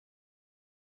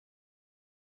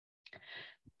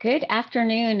Good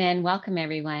afternoon and welcome,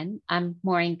 everyone. I'm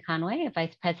Maureen Conway, a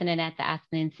Vice President at the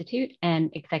Aspen Institute and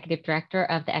Executive Director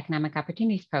of the Economic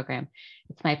Opportunities Program.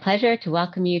 It's my pleasure to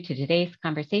welcome you to today's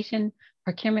conversation,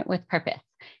 Procurement with Purpose,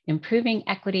 Improving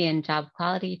Equity and Job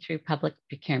Quality Through Public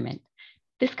Procurement.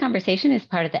 This conversation is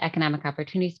part of the Economic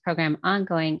Opportunities Program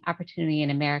ongoing Opportunity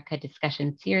in America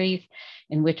discussion series,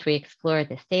 in which we explore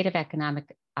the state of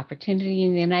economic opportunity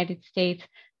in the United States,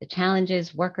 the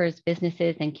challenges workers,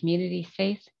 businesses, and communities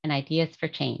face, and ideas for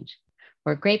change.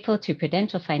 We're grateful to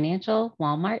Prudential Financial,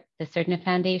 Walmart, the Cerdna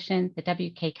Foundation, the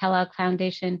W.K. Kellogg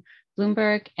Foundation,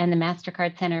 Bloomberg, and the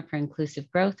MasterCard Center for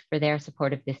Inclusive Growth for their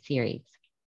support of this series.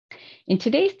 In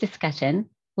today's discussion,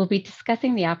 we'll be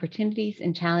discussing the opportunities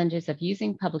and challenges of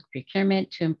using public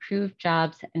procurement to improve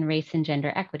jobs and race and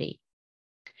gender equity.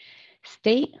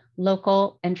 State,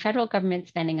 local, and federal government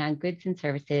spending on goods and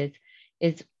services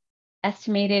is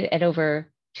estimated at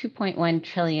over $2.1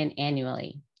 trillion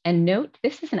annually. And note,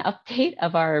 this is an update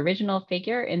of our original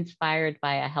figure inspired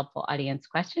by a helpful audience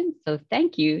question. So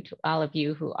thank you to all of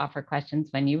you who offer questions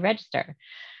when you register.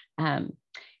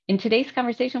 In today's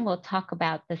conversation, we'll talk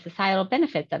about the societal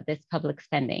benefits of this public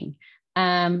spending.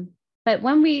 But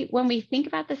when we think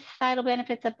about the societal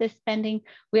benefits of this spending,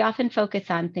 we often focus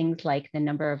on things like the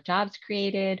number of jobs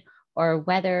created, or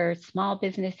whether small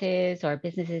businesses or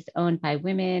businesses owned by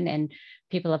women and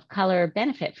people of color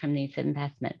benefit from these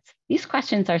investments. These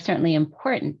questions are certainly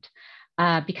important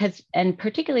and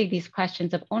particularly these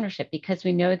questions of ownership, because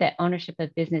we know that ownership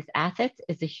of business assets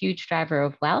is a huge driver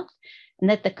of wealth, and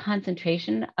that the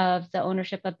concentration of the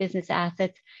ownership of business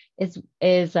assets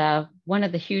is one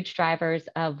of the huge drivers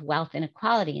of wealth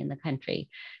inequality in the country.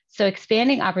 So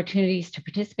expanding opportunities to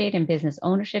participate in business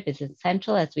ownership is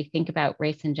essential as we think about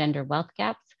race and gender wealth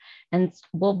gaps, and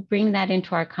we'll bring that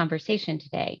into our conversation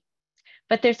today.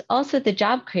 But there's also the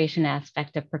job creation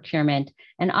aspect of procurement,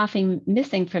 and often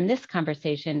missing from this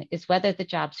conversation is whether the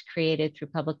jobs created through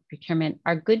public procurement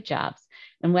are good jobs,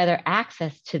 and whether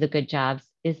access to the good jobs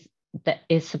is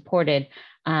supported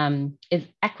is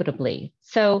equitably.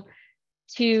 So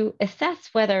to assess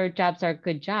whether jobs are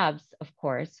good jobs, of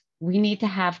course, we need to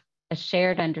have a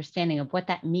shared understanding of what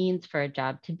that means for a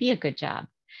job to be a good job.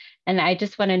 And I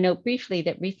just want to note briefly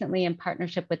that recently, in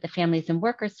partnership with the Families and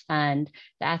Workers Fund,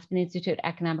 the Aspen Institute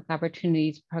Economic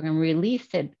Opportunities Program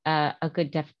released a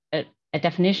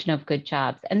definition of good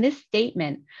jobs. And this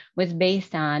statement was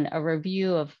based on a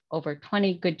review of over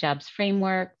 20 good jobs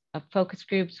framework, of focus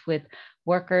groups with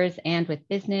workers and with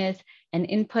business, and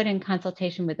input and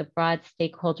consultation with a broad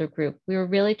stakeholder group. We were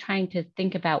really trying to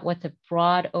think about what's a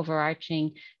broad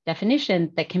overarching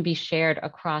definition that can be shared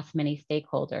across many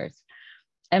stakeholders.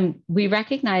 And we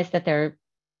recognize that there are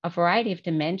a variety of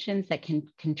dimensions that can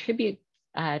contribute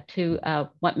to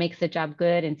what makes a job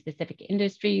good in specific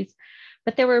industries.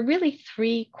 But there were really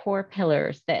three core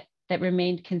pillars that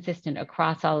remained consistent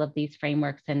across all of these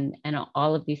frameworks and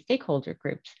all of these stakeholder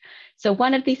groups. So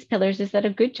one of these pillars is that a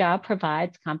good job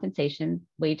provides compensation,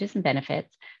 wages, and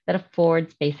benefits that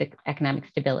affords basic economic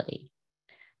stability.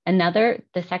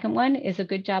 The second one is a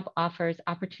good job offers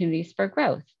opportunities for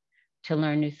growth, to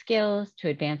learn new skills, to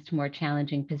advance to more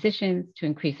challenging positions, to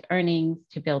increase earnings,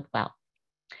 to build wealth.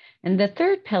 And the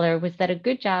third pillar was that a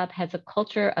good job has a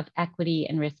culture of equity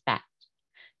and respect,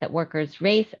 that workers'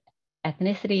 race,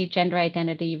 ethnicity, gender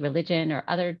identity, religion, or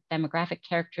other demographic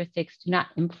characteristics do not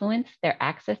influence their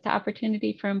access to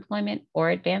opportunity for employment or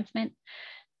advancement,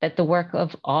 that the work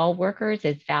of all workers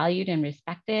is valued and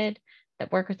respected,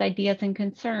 that workers' ideas and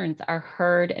concerns are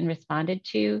heard and responded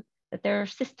to, that there are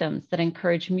systems that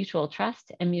encourage mutual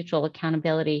trust and mutual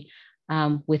accountability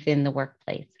within the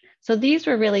workplace. So these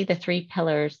were really the three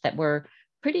pillars that were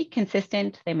pretty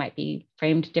consistent. They might be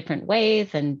framed different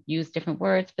ways and use different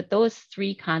words, but those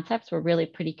three concepts were really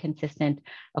pretty consistent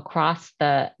across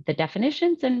the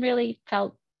definitions and really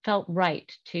felt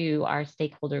right to our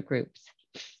stakeholder groups.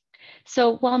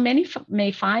 So while many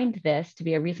may find this to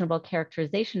be a reasonable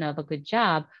characterization of a good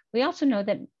job, we also know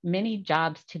that many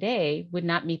jobs today would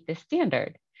not meet this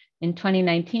standard. In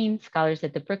 2019, scholars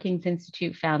at the Brookings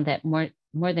Institute found that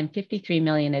more than 53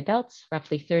 million adults,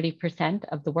 roughly 30%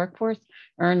 of the workforce,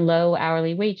 earn low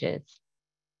hourly wages.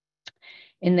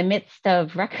 In the midst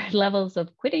of record levels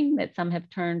of quitting that some have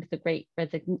termed the Great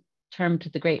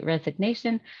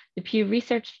Resignation, the Pew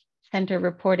Research Center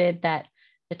reported that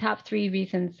the top three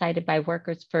reasons cited by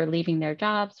workers for leaving their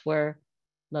jobs were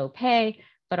low pay,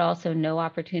 but also no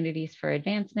opportunities for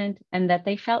advancement, and that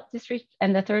they felt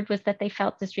and the third was that they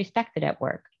felt disrespected at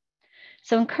work.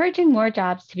 So encouraging more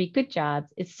jobs to be good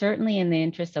jobs is certainly in the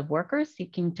interest of workers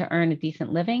seeking to earn a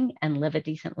decent living and live a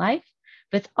decent life,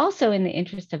 but it's also in the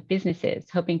interest of businesses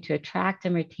hoping to attract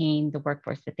and retain the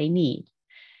workforce that they need.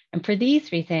 And for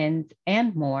these reasons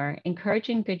and more,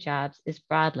 encouraging good jobs is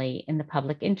broadly in the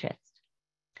public interest.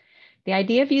 The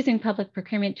idea of using public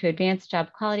procurement to advance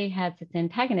job quality has its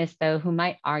antagonists, though, who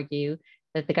might argue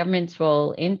that the government's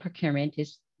role in procurement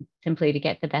is simply to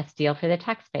get the best deal for the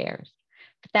taxpayers.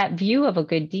 But that view of a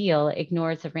good deal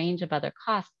ignores a range of other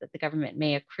costs that the government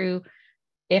may accrue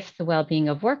if the well-being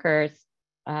of workers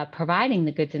providing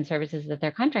the goods and services that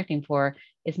they're contracting for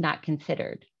is not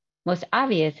considered. Most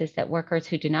obvious is that workers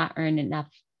who do not earn enough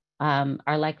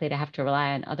are likely to have to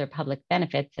rely on other public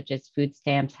benefits such as food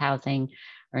stamps, housing,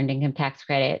 earned income tax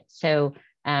credit. So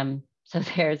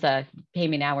there's a pay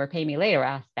me now or pay me later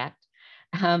aspect.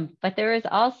 But there is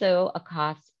also a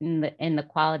cost in the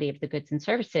quality of the goods and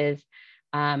services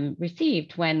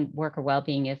received when worker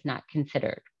well-being is not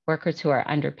considered. Workers who are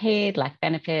underpaid, lack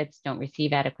benefits, don't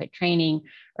receive adequate training,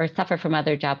 or suffer from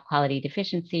other job quality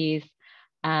deficiencies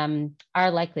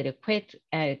are likely to quit,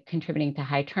 contributing to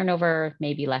high turnover,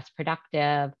 maybe less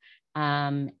productive.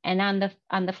 And on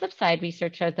the flip side,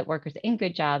 research shows that workers in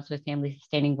good jobs with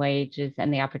family-sustaining wages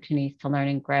and the opportunities to learn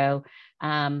and grow,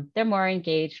 they're more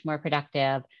engaged, more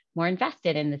productive, more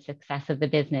invested in the success of the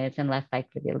business, and less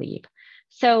likely to leave.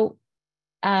 So,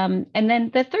 and then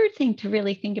the third thing to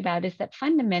really think about is that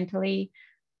fundamentally,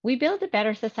 we build a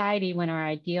better society when our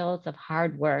ideals of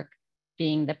hard work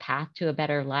being the path to a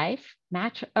better life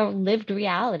match a lived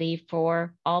reality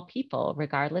for all people,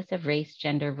 regardless of race,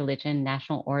 gender, religion,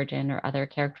 national origin, or other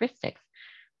characteristics.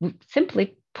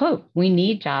 Simply put, we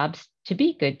need jobs to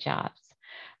be good jobs.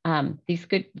 These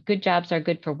good jobs are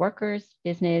good for workers,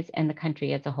 business, and the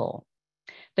country as a whole.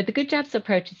 But the good jobs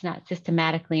approach is not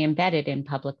systematically embedded in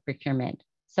public procurement.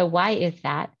 So why is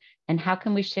that? And how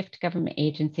can we shift government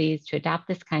agencies to adopt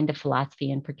this kind of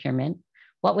philosophy in procurement?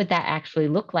 What would that actually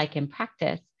look like in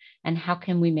practice? And how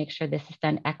can we make sure this is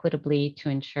done equitably to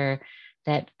ensure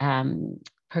that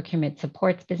procurement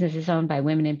supports businesses owned by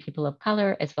women and people of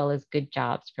color, as well as good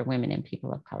jobs for women and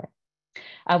people of color?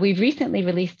 We've recently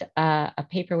released a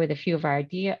paper with a few of our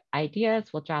ideas.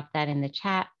 We'll drop that in the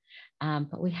chat.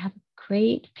 But we have a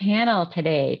great panel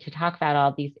today to talk about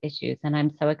all these issues, and I'm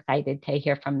so excited to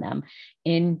hear from them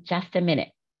in just a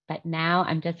minute. But now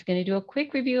I'm just going to do a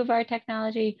quick review of our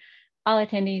technology. All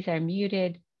attendees are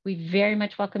muted. We very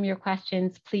much welcome your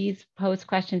questions. Please pose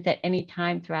questions at any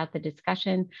time throughout the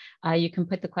discussion. You can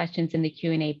put the questions in the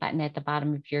Q&A button at the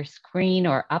bottom of your screen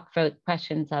or upvote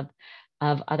questions of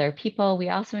other people. We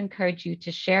also encourage you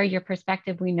to share your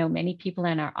perspective. We know many people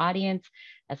in our audience,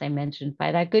 as I mentioned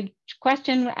by that good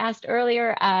question asked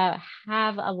earlier,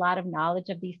 have a lot of knowledge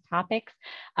of these topics.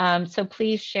 So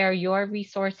please share your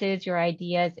resources, your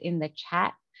ideas in the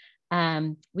chat.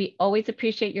 We always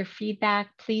appreciate your feedback.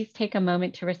 Please take a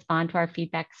moment to respond to our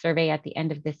feedback survey at the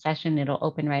end of this session. It'll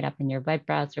open right up in your web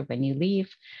browser when you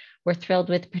leave. We're thrilled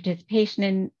with participation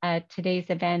in today's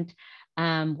event.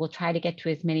 We'll try to get to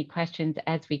as many questions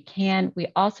as we can. We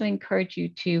also encourage you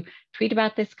to tweet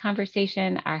about this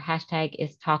conversation. Our hashtag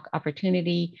is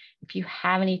TalkOpportunity. If you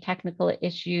have any technical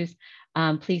issues,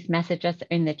 please message us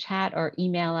in the chat or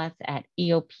email us at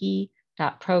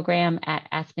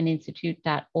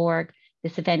eop.program@aspeninstitute.org.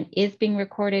 This event is being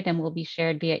recorded and will be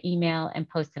shared via email and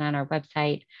posted on our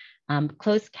website.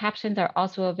 Closed captions are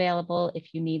also available.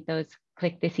 If you need those,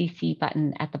 click the CC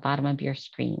button at the bottom of your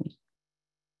screen.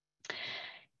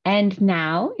 And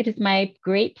now it is my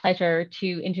great pleasure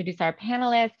to introduce our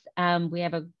panelists. We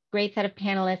have a great set of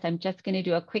panelists. I'm just going to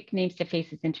do a quick names to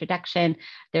faces introduction.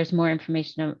 There's more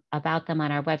information about them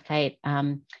on our website.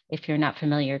 If you're not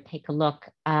familiar, take a look.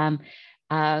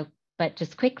 But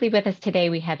just quickly with us today,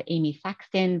 we have Amy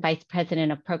Saxton, Vice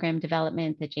President of Program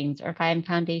Development, the James Irvine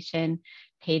Foundation,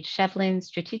 Paige Shevlin,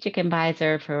 Strategic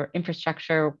Advisor for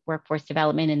Infrastructure Workforce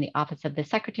Development in the Office of the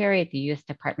Secretary at the U.S.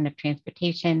 Department of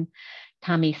Transportation,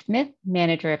 Tommy Smith,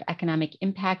 Manager of Economic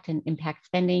Impact and Impact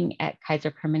Spending at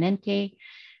Kaiser Permanente.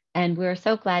 And we're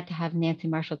so glad to have Nancy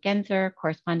Marshall-Genzer,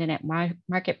 correspondent at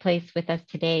Marketplace, with us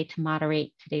today to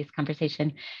moderate today's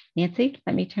conversation. Nancy,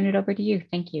 let me turn it over to you.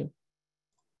 Thank you.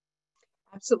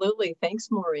 Absolutely. Thanks,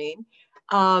 Maureen.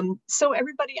 So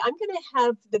everybody, I'm going to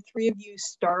have the three of you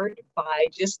start by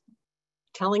just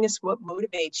telling us what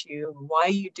motivates you, why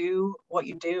you do what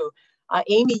you do.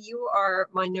 Amy, you are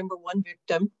my number one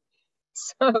victim.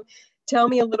 So tell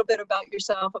me a little bit about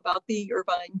yourself, about the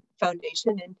Irvine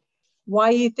Foundation, and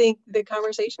why you think the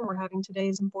conversation we're having today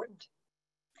is important.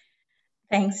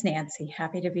 Thanks, Nancy.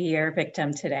 Happy to be your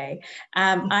victim today.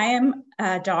 I am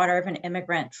a daughter of an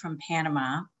immigrant from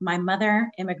Panama. My mother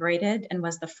immigrated and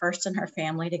was the first in her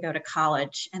family to go to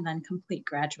college and then complete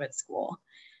graduate school.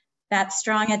 That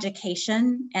strong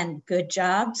education and good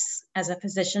jobs as a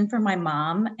physician for my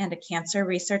mom and a cancer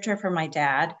researcher for my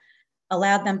dad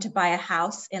allowed them to buy a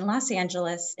house in Los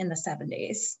Angeles in the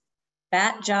 70s.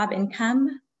 That job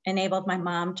income enabled my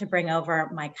mom to bring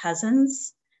over my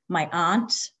cousins, my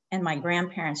aunt, and my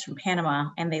grandparents from Panama,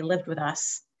 and they lived with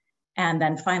us, and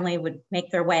then finally would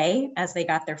make their way as they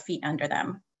got their feet under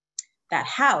them. That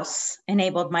house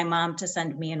enabled my mom to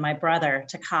send me and my brother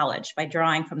to college by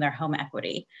drawing from their home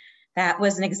equity. That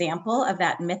was an example of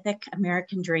that mythic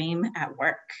American dream at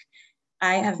work.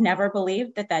 I have never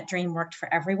believed that that dream worked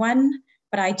for everyone,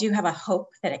 but I do have a hope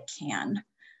that it can.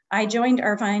 I joined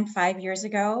Irvine 5 years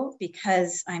ago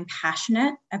because I'm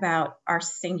passionate about our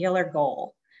singular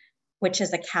goal, which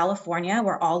is a California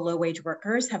where all low-wage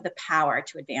workers have the power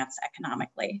to advance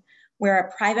economically. We're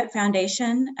a private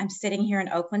foundation. I'm sitting here in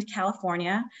Oakland,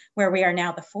 California, where we are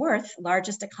now the 4th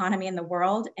largest economy in the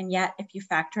world. And yet, if you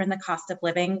factor in the cost of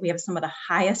living, we have some of the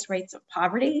highest rates of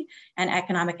poverty and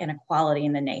economic inequality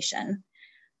in the nation.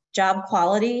 Job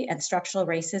quality and structural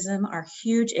racism are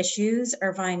huge issues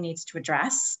Irvine needs to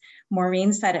address.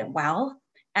 Maureen said it well.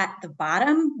 At the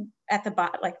bottom,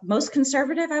 like most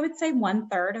conservative, I would say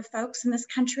 1/3 of folks in this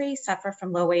country suffer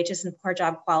from low wages and poor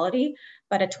job quality.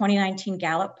 But a 2019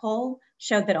 Gallup poll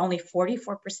showed that only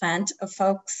 44% of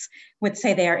folks would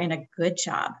say they are in a good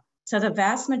job. So the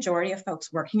vast majority of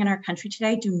folks working in our country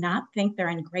today do not think they're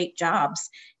in great jobs.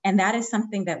 And that is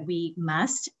something that we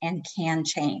must and can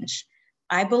change.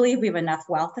 I believe we have enough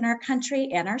wealth in our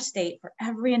country and our state for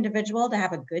every individual to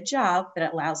have a good job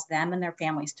that allows them and their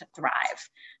families to thrive.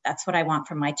 That's what I want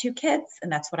for my 2 kids, and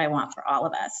that's what I want for all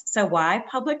of us. So why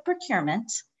public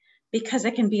procurement? Because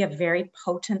it can be a very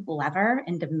potent lever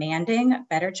in demanding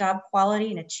better job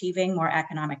quality and achieving more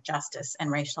economic justice and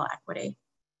racial equity.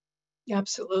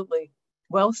 Absolutely.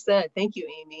 Well said. Thank you,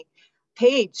 Amy.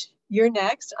 Paige, you're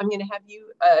next. I'm going to have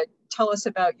you tell us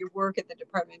about your work at the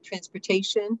Department of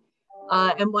Transportation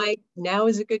and why now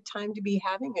is a good time to be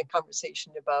having a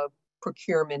conversation about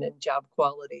procurement and job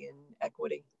quality and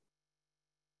equity.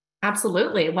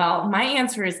 Absolutely. Well, my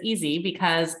answer is easy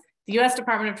because the U.S.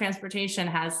 Department of Transportation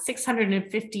has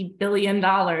 $650 billion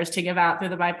to give out through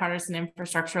the bipartisan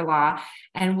infrastructure law.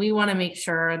 And we want to make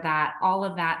sure that all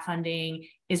of that funding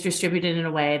is distributed in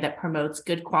a way that promotes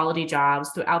good quality jobs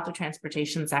throughout the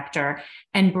transportation sector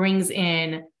and brings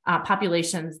in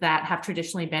populations that have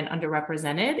traditionally been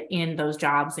underrepresented in those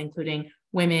jobs, including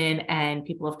women and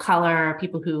people of color,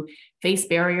 people who face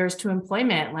barriers to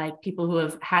employment, like people who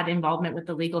have had involvement with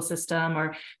the legal system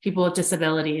or people with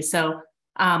disabilities. So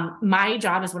my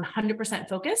job is 100%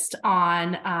 focused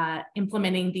on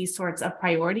implementing these sorts of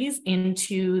priorities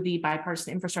into the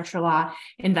bipartisan infrastructure law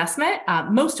investment,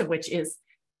 most of which is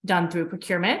done through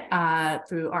procurement,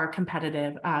 through our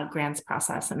competitive grants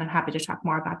process. And I'm happy to talk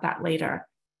more about that later,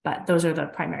 but those are the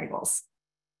primary goals.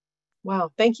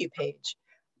 Wow, thank you, Paige.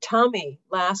 Tommy,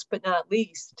 last but not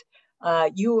least,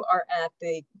 you are at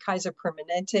the Kaiser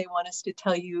Permanente.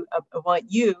 I want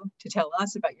you to tell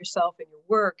us about yourself and your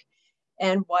work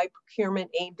and why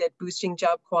procurement aimed at boosting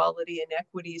job quality and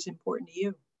equity is important to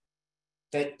you.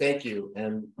 Thank you.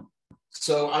 And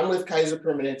so I'm with Kaiser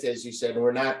Permanente, as you said, and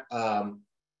we're not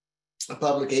a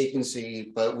public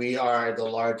agency, but we are the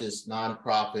largest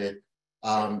nonprofit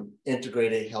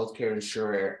integrated healthcare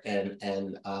insurer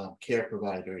and care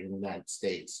provider in the United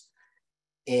States.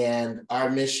 And our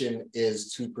mission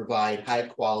is to provide high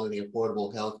quality,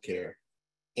 affordable healthcare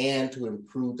and to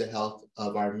improve the health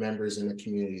of our members in the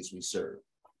communities we serve.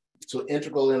 So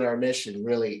integral in our mission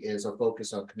really is a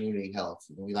focus on community health.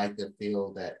 And we like to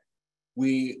feel that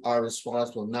we are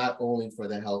responsible not only for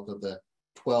the health of the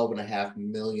 12.5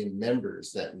 million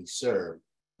members that we serve,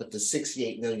 but the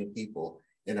 68 million people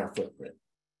in our footprint.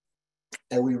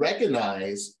 And we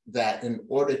recognize that in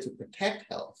order to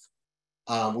protect health,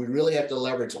 we really have to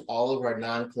leverage all of our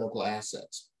non-clinical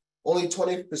assets. Only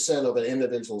 20% of an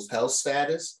individual's health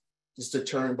status is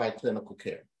determined by clinical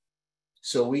care.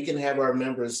 So we can have our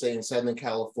members, say in Southern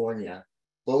California,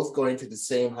 both going to the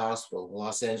same hospital, the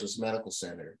Los Angeles Medical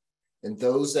Center, and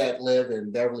those that live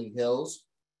in Beverly Hills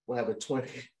will have a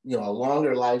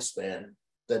longer lifespan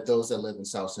than those that live in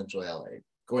South Central LA,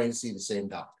 going to see the same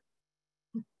doctor.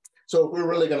 So if we're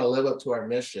really going to live up to our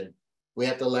mission, we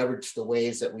have to leverage the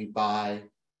ways that we buy,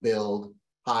 build,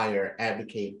 hire,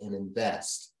 advocate, and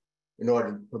invest in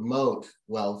order to promote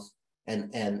wealth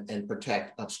and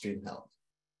protect upstream health.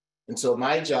 And so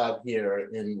my job here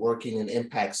in working in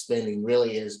impact spending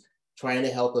really is trying to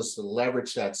help us to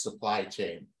leverage that supply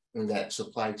chain and that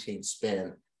supply chain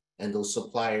spend and those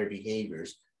supplier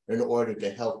behaviors in order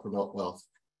to help promote wealth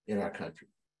in our country,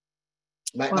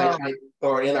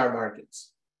 or in our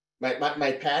markets.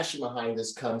 my passion behind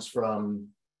this comes from,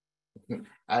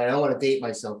 I don't want to date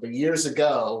myself, but years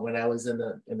ago when I was in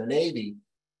the Navy,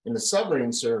 in the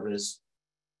submarine service,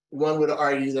 one would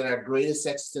argue that our greatest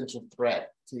existential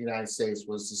threat to the United States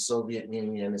was the Soviet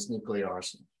Union and its nuclear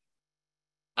arsenal.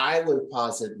 I would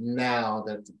posit now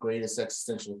that the greatest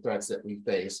existential threats that we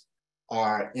face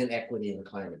are inequity and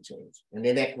climate change. And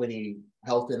inequity,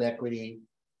 health inequity,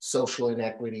 social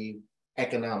inequity,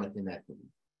 economic inequity.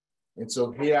 And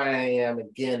so here I am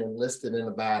again enlisted in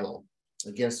a battle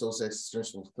against those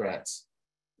existential threats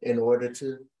in order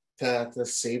to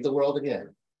save the world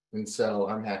again. And so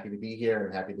I'm happy to be here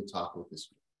and happy to talk with this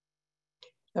group.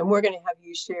 And we're going to have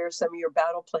you share some of your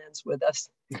battle plans with us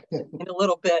in a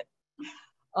little bit.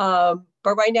 But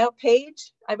right now,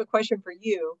 Paige, I have a question for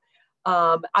you.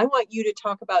 I want you to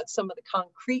talk about some of the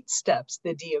concrete steps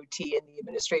the DOT and the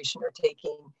administration are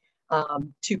taking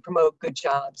to promote good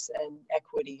jobs and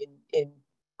equity in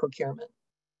procurement.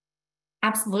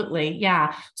 Absolutely.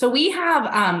 Yeah. So we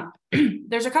have,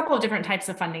 there's a couple of different types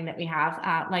of funding that we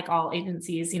have, like all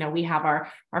agencies. We have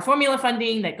our formula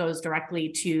funding that goes directly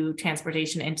to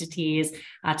transportation entities,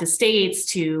 to states,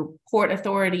 to port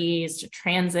authorities, to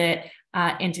transit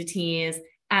entities.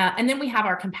 And then we have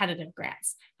our competitive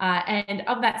grants. And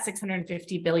of that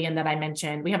 $650 billion that I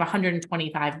mentioned, we have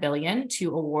 $125 billion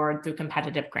to award through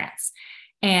competitive grants.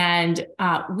 And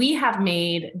we have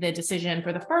made the decision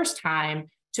for the first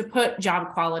time to put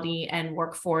job quality and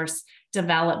workforce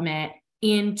development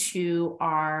into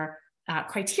our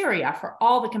criteria for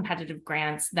all the competitive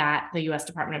grants that the U.S.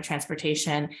 Department of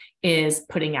Transportation is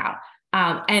putting out.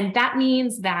 And that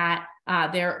means that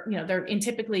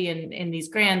typically in these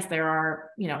grants, there are,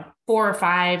 4 or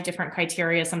 5 different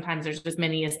criteria. Sometimes there's as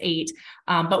many as 8.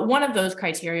 But one of those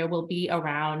criteria will be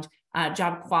around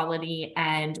job quality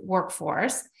and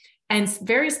workforce. And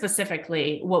very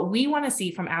specifically, what we want to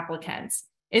see from applicants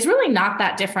is really not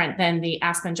that different than the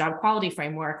Aspen Job Quality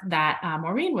Framework that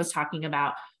Maureen was talking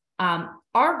about.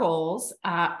 Our goals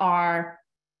are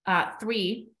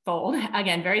threefold,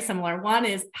 again, very similar. One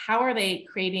is how are the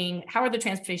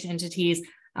transportation entities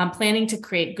planning to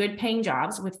create good paying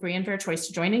jobs with free and fair choice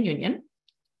to join a union?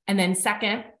 And then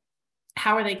second,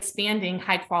 how are they expanding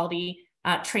high quality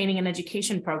training and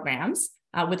education programs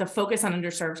with a focus on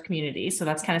underserved communities? So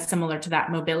that's kind of similar to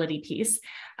that mobility piece.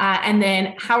 And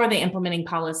then how are they implementing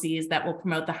policies that will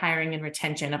promote the hiring and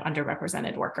retention of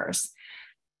underrepresented workers?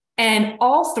 And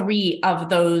all 3 of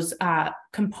those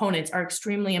components are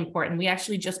extremely important. We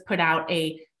actually just put out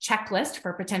a checklist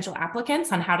for potential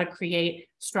applicants on how to create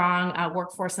strong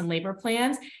workforce and labor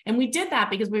plans. And we did that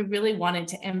because we really wanted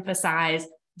to emphasize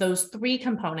those 3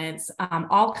 components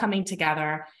all coming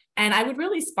together. And I would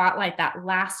really spotlight that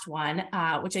last one,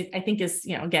 which I think is,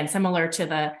 again, similar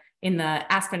to in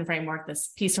the Aspen framework,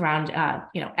 this piece around,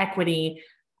 equity.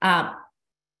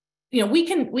 We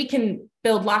can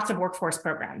build lots of workforce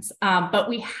programs, but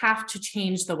we have to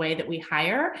change the way that we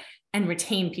hire and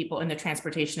retain people in the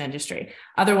transportation industry.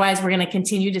 Otherwise, we're going to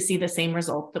continue to see the same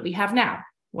results that we have now.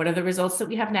 What are the results that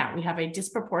we have now? We have a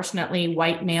disproportionately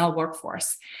white male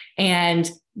workforce, and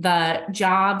the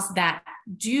jobs that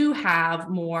do have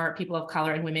more people of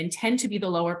color and women tend to be the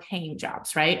lower paying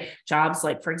jobs, right? Jobs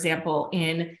like, for example,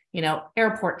 in,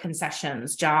 airport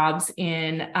concessions, jobs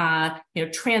in,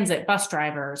 transit bus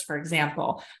drivers, for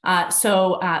example.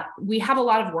 So we have a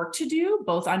lot of work to do,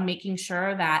 both on making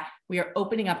sure that we are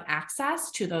opening up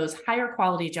access to those higher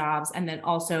quality jobs, and then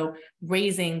also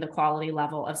raising the quality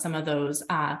level of some of those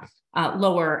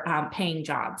lower paying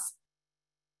jobs.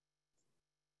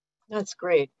 That's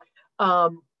great.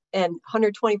 And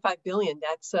 125 billion,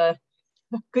 that's a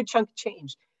good chunk of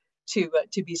change to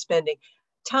be spending.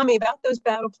 Tommy, about those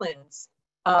battle plans,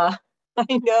 I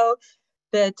know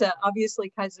that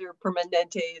obviously Kaiser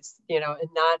Permanente is,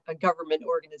 not a government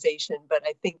organization, but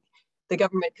I think the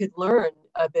government could learn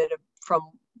a bit from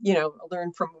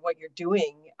what you're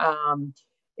doing.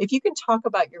 If you can talk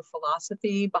about your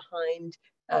philosophy behind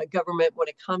government when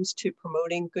it comes to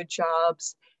promoting good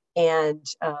jobs, and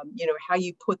how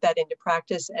you put that into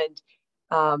practice, and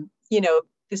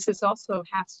this is also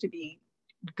has to be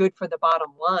good for the bottom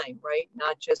line, right?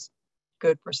 Not just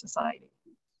good for society.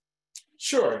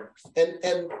 Sure,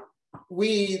 and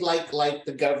we like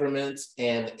the government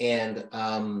and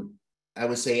I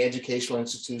would say educational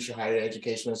institutions, higher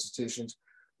educational institutions,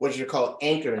 what you call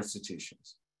anchor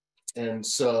institutions, and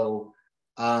so.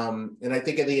 And I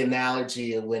think of the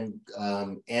analogy of when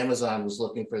Amazon was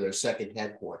looking for their second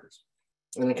headquarters,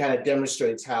 and it kind of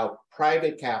demonstrates how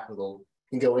private capital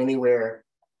can go anywhere,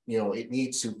 it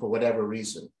needs to for whatever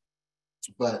reason.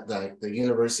 But the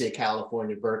University of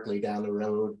California, Berkeley down the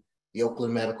road, the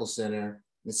Oakland Medical Center,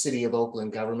 the city of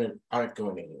Oakland government aren't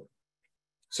going anywhere.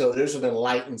 So there's an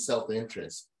enlightened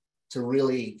self-interest to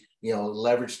really,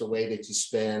 leverage the way that you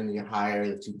spend, you hire,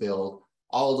 that you build,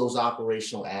 all of those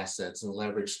operational assets and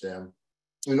leverage them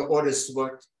in order to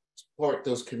support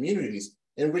those communities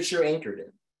in which you're anchored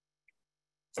in.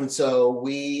 And so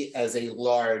we, as a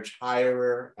large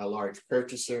hirer, a large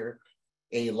purchaser,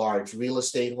 a large real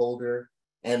estate holder,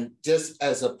 and just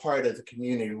as a part of the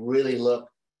community, really look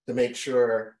to make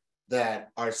sure that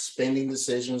our spending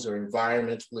decisions are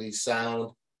environmentally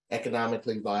sound,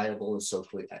 economically viable, and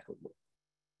socially equitable.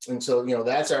 And so,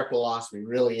 that's our philosophy,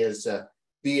 really, is to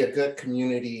be a good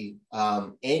community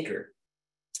anchor.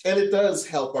 And it does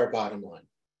help our bottom line.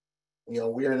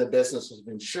 We're in the business of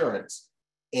insurance.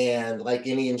 And like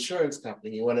any insurance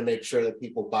company, you want to make sure that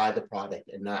people buy the product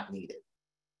and not need it.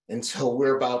 And so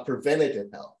we're about preventative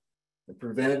health. And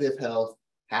preventative health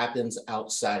happens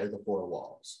outside of the four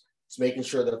walls. It's making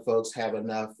sure that folks have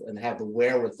enough and have the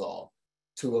wherewithal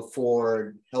to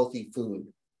afford healthy food,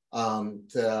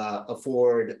 to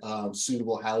afford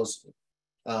suitable housing,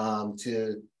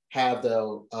 to have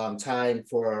the time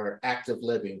for active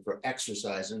living, for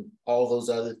exercise, and all those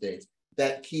other things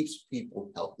that keeps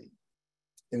people healthy.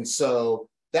 And so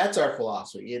that's our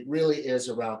philosophy. It really is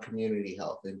around community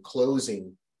health and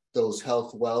closing those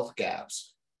health wealth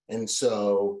gaps. And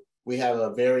so we have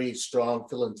a very strong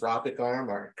philanthropic arm,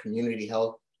 our community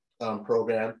health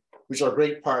program, which are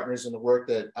great partners in the work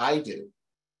that I do.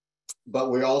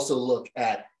 But we also look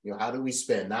at, how do we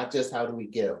spend, not just how do we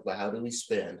give, but how do we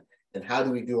spend, and how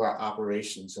do we do our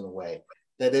operations in a way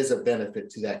that is a benefit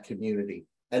to that community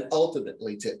and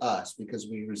ultimately to us, because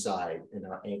we reside in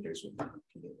our anchors within the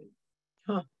community.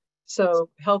 Huh. So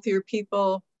healthier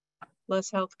people,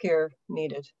 less healthcare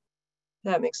needed.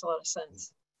 That makes a lot of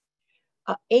sense.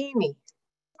 Amy,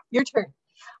 your turn.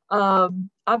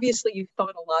 Obviously, you've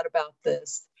thought a lot about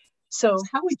this. So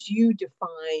how would you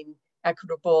define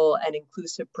equitable and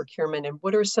inclusive procurement, and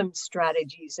what are some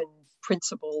strategies and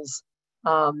principles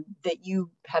that you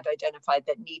have identified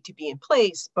that need to be in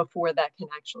place before that can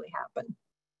actually happen?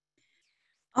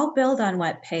 I'll build on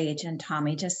what Paige and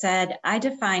Tommy just said. I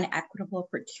define equitable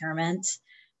procurement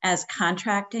as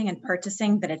contracting and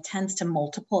purchasing that attends to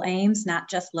multiple aims, not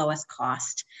just lowest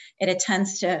cost. It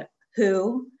attends to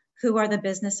who are the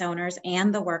business owners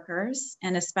and the workers,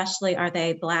 and especially are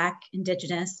they Black,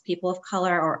 Indigenous, people of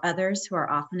color, or others who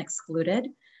are often excluded.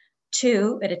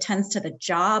 2, it attends to the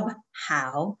job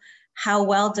how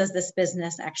well does this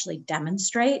business actually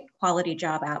demonstrate quality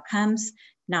job outcomes,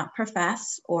 not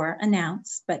profess or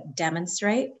announce, but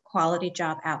demonstrate quality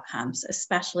job outcomes,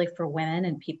 especially for women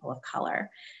and people of color.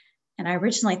 And I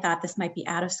originally thought this might be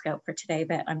out of scope for today,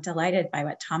 but I'm delighted by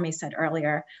what Tommy said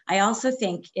earlier. I also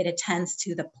think it attends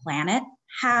to the planet.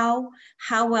 How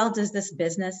well does this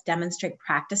business demonstrate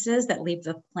practices that leave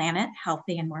the planet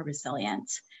healthy and more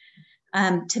resilient?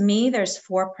 To me, there's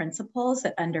 4 principles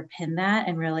that underpin that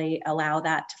and really allow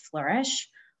that to flourish.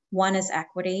 1 is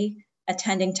equity,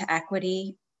 attending to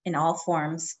equity in all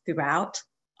forms throughout,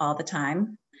 all the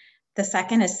time. The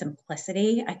second is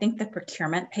simplicity. I think the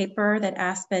procurement paper that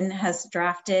Aspen has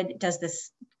drafted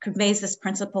conveys this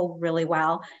principle really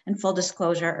well. And full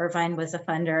disclosure, Irvine was a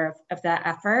funder of that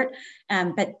effort.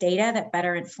 But data that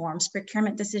better informs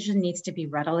procurement decision needs to be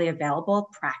readily available,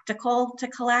 practical to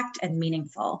collect, and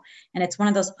meaningful. And it's one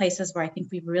of those places where I think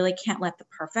we really can't let the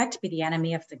perfect be the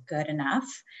enemy of the good enough.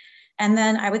 And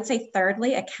then I would say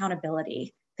thirdly,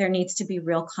 accountability. There needs to be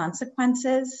real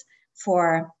consequences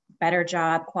for better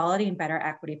job quality and better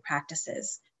equity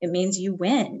practices. It means you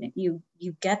win, you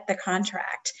get the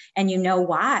contract, and you know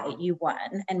why you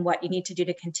won and what you need to do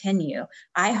to continue.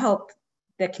 I hope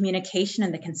the communication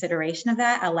and the consideration of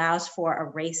that allows for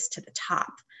a race to the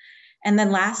top. And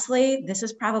then lastly, this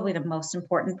is probably the most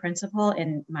important principle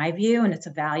in my view, and it's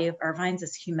a value of Irvine's,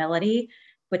 is humility,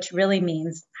 which really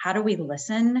means how do we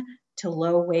listen to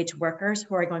low-wage workers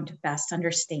who are going to best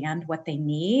understand what they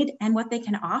need and what they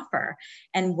can offer,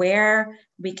 and where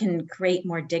we can create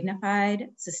more dignified,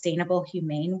 sustainable,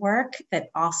 humane work that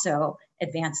also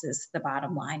advances the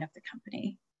bottom line of the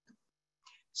company.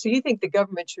 So you think the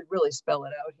government should really spell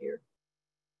it out here?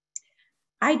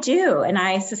 I do, and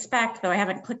I suspect, though I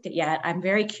haven't clicked it yet, I'm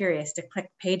very curious to click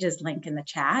Paige's link in the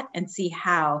chat and see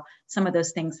how some of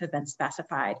those things have been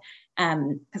specified,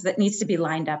 because it needs to be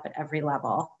lined up at every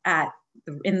level,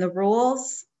 in the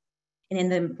rules, and in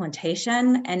the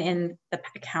implementation, and in the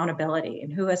accountability,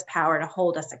 and who has power to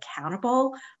hold us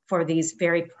accountable for these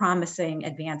very promising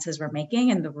advances we're making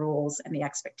in the rules and the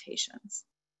expectations.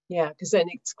 Yeah, because then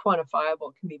it's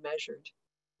quantifiable, it can be measured.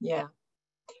 Yeah,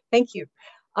 thank you.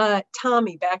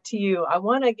 Tommy, back to you. I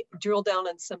want to drill down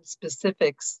on some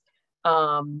specifics.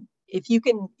 If you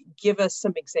can give us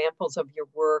some examples of your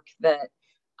work that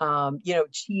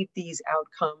achieve these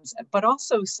outcomes, but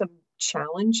also some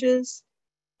challenges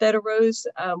that arose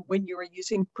when you were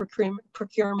using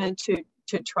procurement to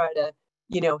try to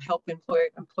help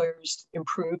employers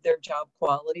improve their job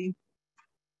quality.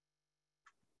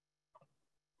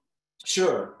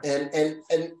 Sure, and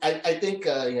I think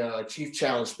a chief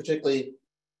challenge, particularly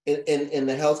in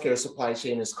the healthcare supply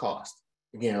chain, is cost.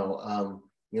 We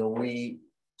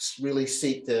really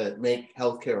seek to make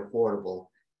healthcare affordable,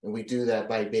 and we do that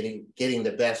by getting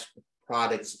the best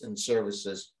products and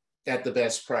services at the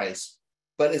best price.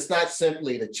 But it's not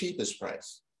simply the cheapest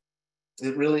price.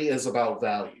 It really is about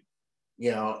value,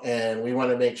 and we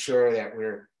want to make sure that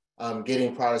we're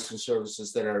getting products and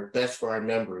services that are best for our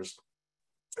members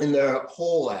in their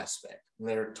whole aspect, in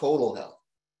their total health,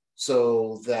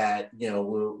 so that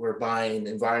we're buying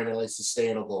environmentally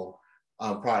sustainable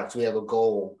products. We have a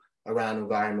goal around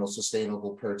environmental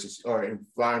sustainable purchase or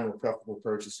environmental preferable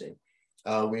purchasing.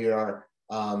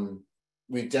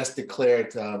 We just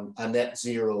declared a net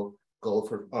zero goal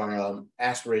for our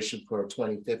aspiration for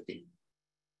 2050.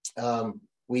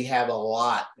 We have a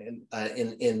lot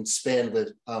in spend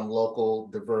with local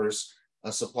diverse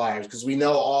suppliers, because we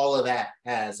know all of that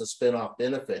has a spin-off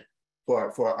benefit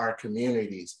for our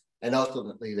communities and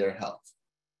ultimately their health.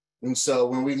 And so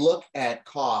when we look at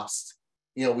cost,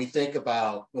 we think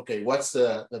about, okay, what's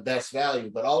the best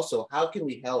value, but also how can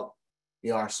we help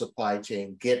our supply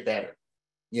chain get better?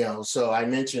 So I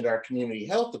mentioned our community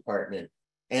health department,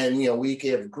 and we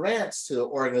give grants to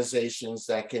organizations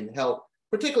that can help,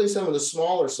 particularly some of the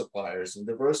smaller suppliers and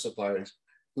diverse suppliers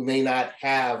who may not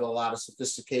have a lot of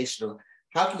sophistication of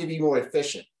how can you be more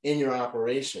efficient in your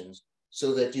operations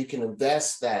so that you can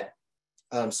invest that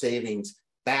savings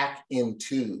back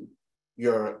into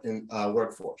your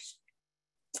workforce.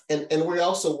 And we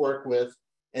also work with,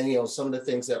 and some of the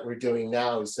things that we're doing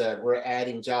now is that we're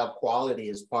adding job quality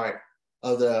as part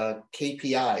of the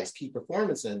KPIs, key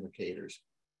performance indicators,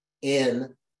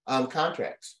 in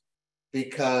contracts,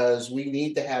 because we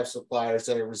need to have suppliers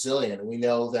that are resilient. And we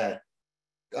know that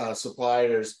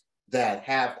suppliers that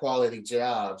have quality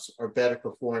jobs are better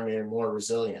performing and more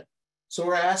resilient. So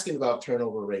we're asking about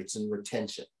turnover rates and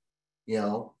retention.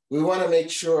 We want to make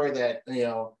sure that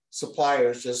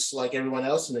suppliers, just like everyone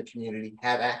else in the community,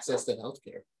 have access to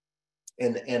healthcare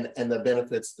and the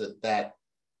benefits that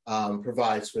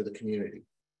provides for the community.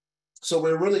 So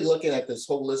we're really looking at this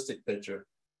holistic picture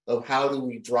of how do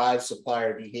we drive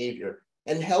supplier behavior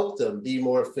and help them be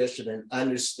more efficient and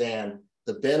understand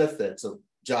the benefits of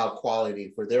job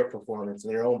quality for their performance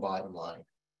and their own bottom line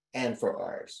and for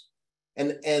ours.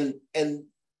 And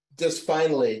just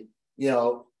finally,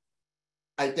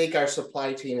 I think our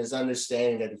supply chain is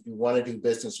understanding that if you want to do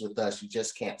business with us, you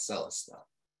just can't sell us stuff.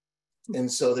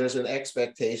 And so there's an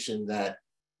expectation that,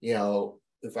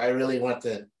 if I really want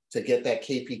to get that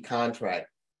KP contract,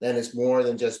 then it's more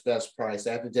than just best price.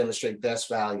 I have to demonstrate best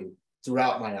value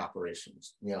throughout my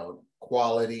operations,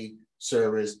 quality,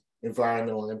 service,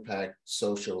 environmental impact,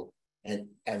 social, and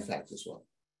impact as well.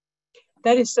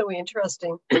 That is so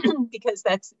interesting because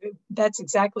that's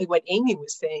exactly what Amy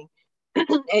was saying.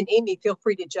 And Amy, feel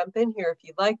free to jump in here if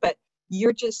you'd like, but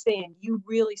you're just saying, you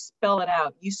really spell it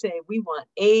out. You say, we want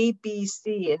A, B,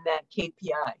 C in that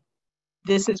KPI.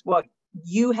 This is what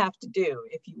you have to do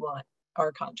if you want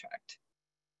our contract.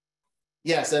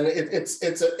 Yes, and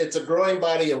it's a growing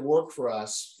body of work for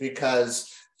us,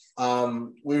 because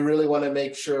we really want to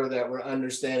make sure that we're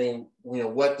understanding,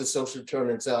 what the social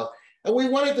determinants are, and we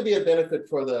want it to be a benefit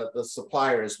for the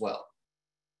supplier as well.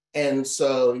 And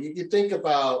so you think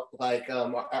about like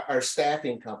our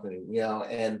staffing company,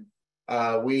 and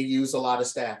we use a lot of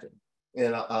staffing,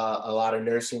 and a lot of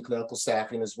nursing clinical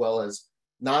staffing as well as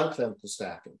non-clinical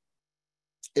staffing.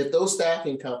 If those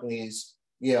staffing companies,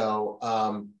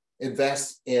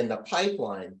 invest in the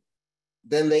pipeline,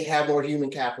 then they have more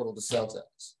human capital to sell to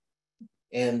us.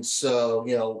 And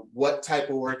so, what type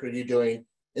of work are you doing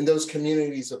in those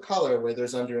communities of color where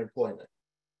there's underemployment?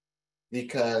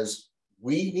 Because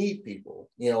we need people.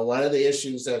 One of the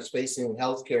issues that's facing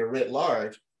healthcare writ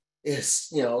large is,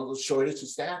 the shortage of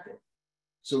staffing.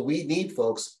 So we need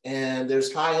folks, and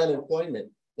there's high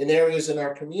unemployment in areas in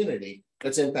our community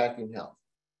that's impacting health.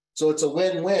 So it's a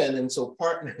win-win. And so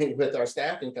partnering with our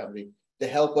staffing company to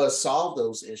help us solve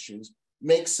those issues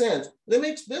makes sense. It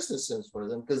makes business sense for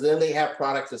them, because then they have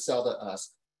products to sell to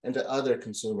us and to other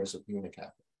consumers of human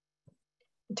capital.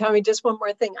 Tommy, just one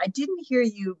more thing. I didn't hear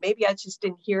you, maybe I just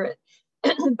didn't hear it,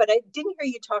 but I didn't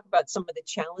hear you talk about some of the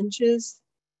challenges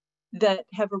that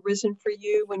have arisen for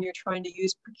you when you're trying to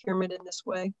use procurement in this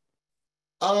way?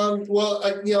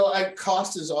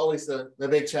 Cost is always the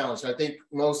big challenge. I think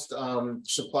most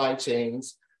supply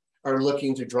chains are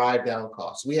looking to drive down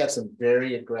costs. We have some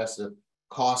very aggressive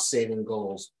cost saving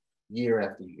goals year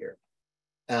after year.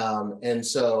 And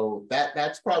so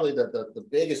that's probably the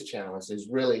biggest challenge is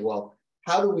really, well,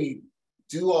 how do we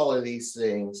do all of these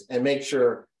things and make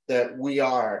sure that we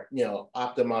are,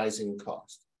 optimizing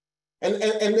cost? And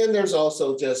then there's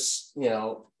also just,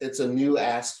 it's a new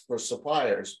ask for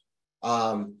suppliers.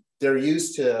 They're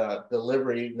used to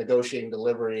negotiating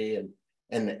delivery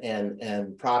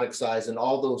and product size and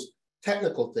all those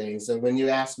technical things. And when you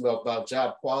ask them about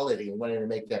job quality and wanting to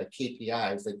make that a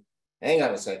KPI, it's like, hang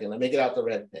on a second, let me get out the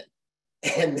red pen.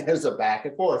 And there's a back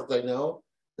and forth. Like, no,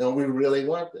 we really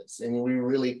want this. And we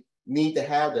really need to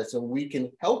have this and we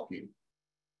can help you.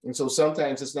 And so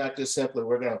sometimes it's not just simply,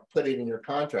 we're going to put it in your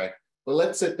contract, but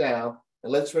let's sit down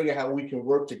and let's figure out how we can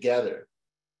work together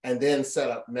and then set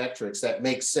up metrics that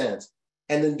make sense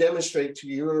and then demonstrate to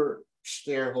your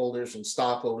shareholders and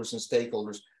stockholders and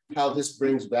stakeholders how this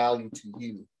brings value to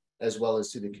you as well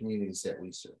as to the communities that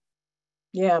we serve.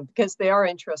 Yeah, because they are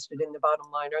interested in the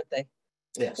bottom line, aren't they?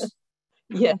 Yes.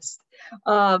 Yes.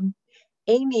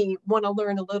 Amy, want to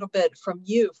learn a little bit from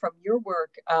you, from your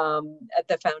work at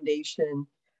the foundation.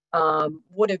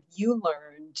 What have you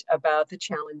learned about the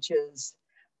challenges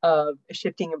of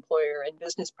shifting employer and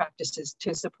business practices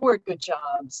to support good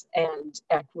jobs and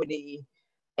equity?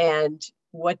 And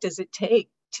what does it take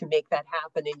to make that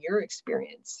happen in your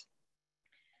experience?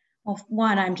 Well,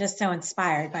 one, I'm just so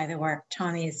inspired by the work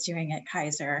Tommy is doing at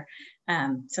Kaiser.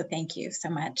 So thank you so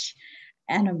much.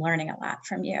 And I'm learning a lot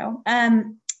from you.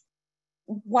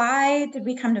 Why did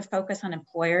we come to focus on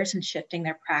employers and shifting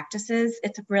their practices?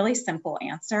 It's a really simple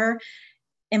answer.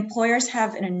 Employers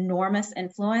have an enormous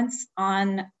influence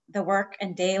on the work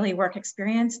and daily work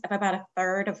experience of about a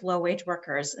third of low-wage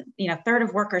workers. A third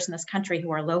of workers in this country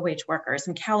who are low-wage workers.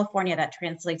 In California, that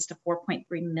translates to 4.3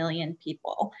 million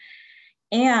people.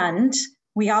 And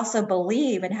we also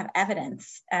believe and have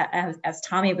evidence, as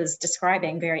Tommy was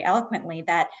describing very eloquently,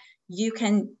 that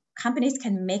companies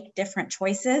can make different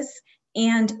choices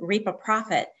and reap a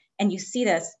profit. And you see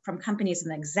this from companies in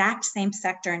the exact same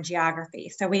sector and geography.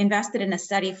 So we invested in a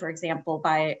study, for example,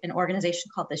 by an organization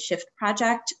called the Shift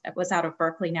Project. It was out of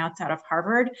Berkeley, now it's out of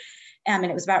Harvard. And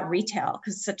it was about retail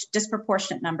because such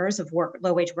disproportionate numbers of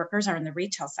low-wage workers are in the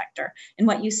retail sector. And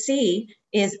what you see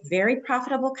is very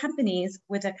profitable companies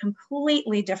with a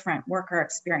completely different worker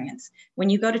experience. When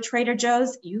you go to Trader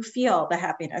Joe's, you feel the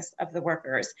happiness of the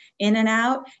workers.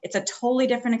 In-N-Out, it's a totally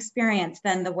different experience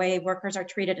than the way workers are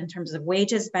treated in terms of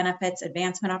wages, benefits,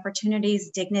 advancement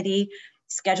opportunities, dignity,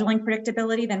 scheduling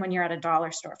predictability than when you're at a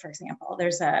dollar store, for example.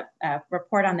 There's a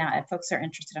report on that. If folks are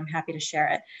interested, I'm happy to share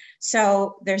it.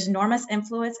 So there's enormous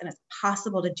influence and it's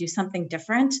possible to do something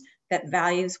different that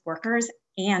values workers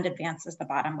and advances the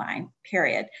bottom line,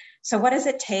 period. So what does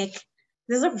it take?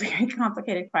 This is a very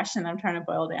complicated question that I'm trying to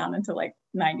boil down into like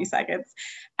 90 seconds.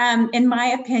 In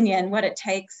my opinion, what it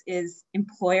takes is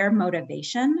employer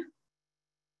motivation,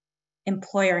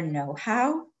 employer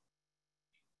know-how,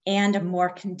 and a more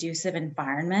conducive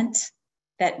environment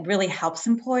that really helps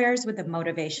employers with the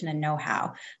motivation and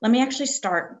know-how. Let me actually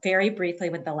start very briefly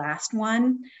with the last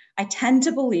one. I tend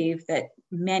to believe that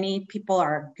many people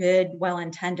are good,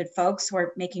 well-intended folks who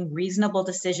are making reasonable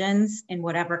decisions in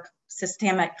whatever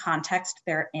systemic context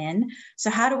they're in.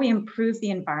 So how do we improve the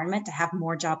environment to have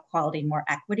more job quality, more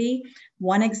equity?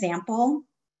 One example,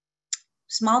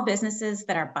 small businesses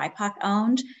that are BIPOC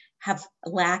owned have a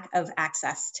lack of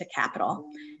access to capital.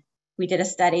 We did a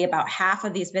study about half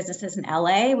of these businesses in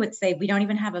LA would say we don't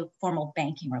even have a formal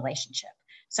banking relationship.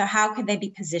 So how could they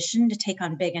be positioned to take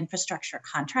on big infrastructure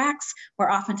contracts where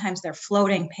oftentimes they're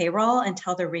floating payroll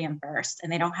until they're reimbursed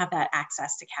and they don't have that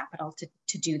access to capital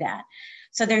to do that.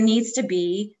 So there needs to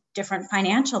be different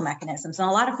financial mechanisms. And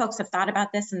a lot of folks have thought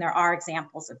about this and there are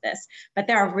examples of this, but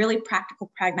there are really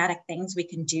practical, pragmatic things we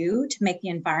can do to make the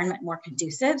environment more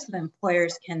conducive so that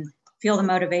employers can feel the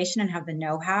motivation and have the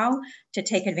know-how to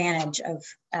take advantage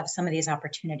of some of these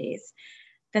opportunities.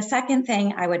 The second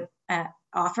thing I would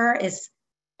offer is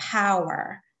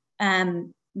power.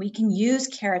 We can use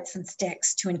carrots and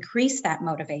sticks to increase that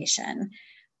motivation.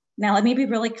 Now, let me be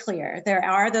really clear. There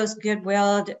are those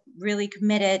good-willed, really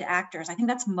committed actors. I think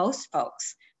that's most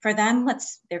folks. For them,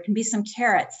 there can be some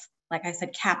carrots, like I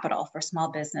said, capital for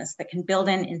small business that can build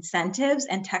in incentives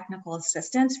and technical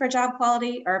assistance for job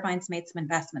quality. Irvine's made some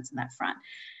investments in that front.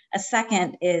 A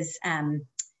second is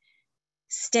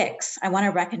sticks. I want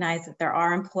to recognize that there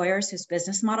are employers whose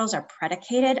business models are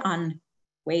predicated on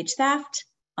wage theft,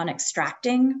 on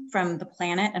extracting from the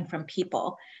planet and from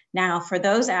people. Now, for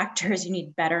those actors, you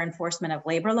need better enforcement of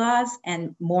labor laws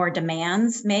and more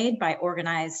demands made by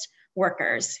organized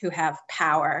workers who have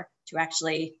power to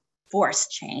actually force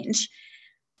change.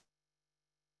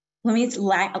 Let me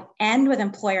end with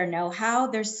employer know-how.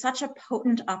 There's such a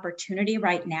potent opportunity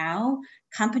right now.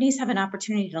 Companies have an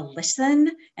opportunity to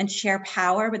listen and share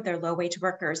power with their low-wage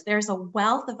workers. There's a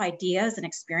wealth of ideas and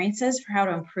experiences for how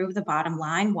to improve the bottom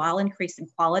line while increasing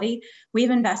quality.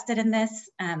 We've invested in this.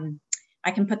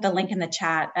 I can put the link in the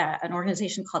chat, an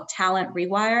organization called Talent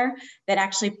Rewire that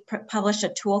actually published a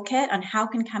toolkit on how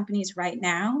can companies right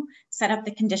now set up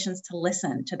the conditions to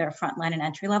listen to their frontline and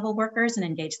entry-level workers and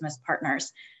engage them as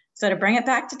partners. So to bring it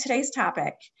back to today's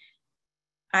topic,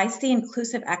 I see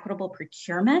inclusive equitable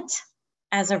procurement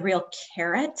as a real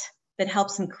carrot that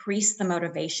helps increase the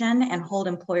motivation and hold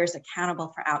employers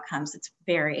accountable for outcomes. It's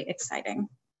very exciting.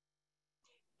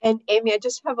 And Amy, I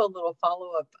just have a little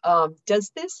follow-up.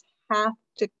 Does this have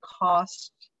to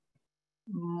cost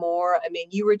more? I mean,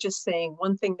 you were just saying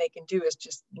one thing they can do is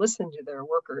just listen to their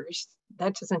workers.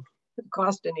 That doesn't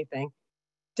cost anything.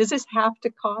 Does this have to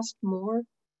cost more?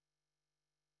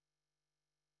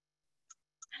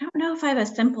 I don't know if I have a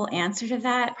simple answer to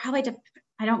that. Probably,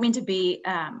 I don't mean to be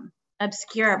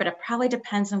obscure, but it probably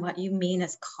depends on what you mean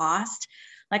as cost.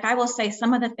 Like I will say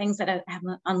some of the things that have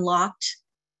unlocked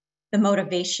the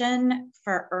motivation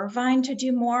for Irvine to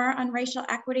do more on racial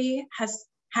equity has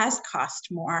cost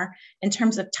more in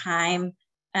terms of time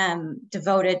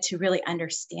devoted to really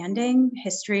understanding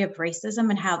history of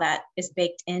racism and how that is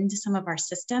baked into some of our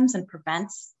systems and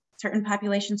prevents certain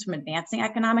populations from advancing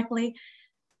economically.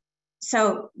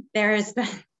 So there has been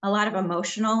a lot of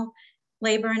emotional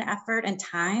labor and effort and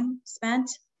time spent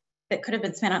that could have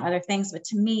been spent on other things. But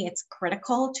to me, it's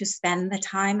critical to spend the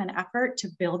time and effort to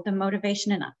build the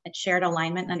motivation and shared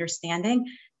alignment and understanding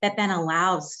that then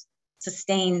allows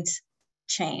sustained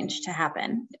change to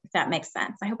happen, if that makes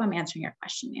sense. I hope I'm answering your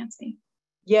question, Nancy.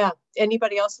 Yeah.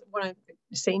 Anybody else want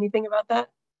to say anything about that?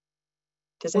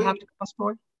 Does it have to cost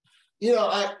more? You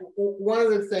know, one of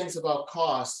the things about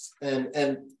costs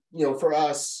and you know, for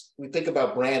us, we think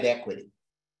about brand equity.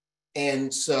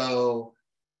 And so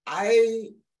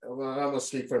I'm gonna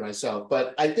speak for myself,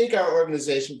 but I think our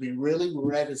organization would be really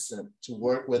reticent to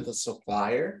work with a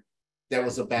supplier that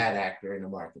was a bad actor in the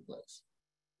marketplace,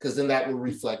 because then that would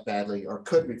reflect badly or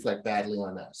could reflect badly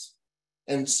on us.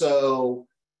 And so,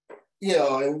 you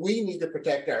know, and we need to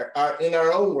protect in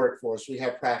our own workforce, we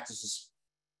have practices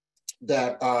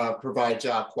that provide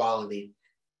job quality.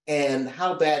 And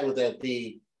how bad would that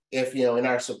be if, you know, in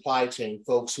our supply chain,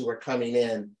 folks who are coming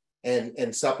in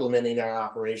and supplementing our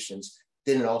operations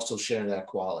didn't also share that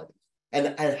quality,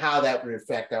 and how that would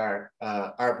affect our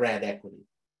brand equity.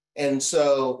 And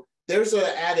so there's an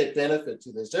added benefit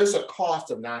to this. There's a cost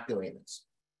of not doing this.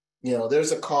 You know,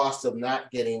 there's a cost of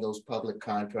not getting those public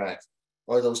contracts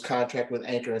or those contracts with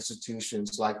anchor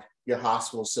institutions like your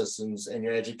hospital systems and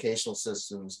your educational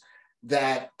systems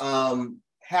that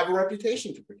have a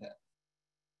reputation to protect.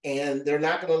 And they're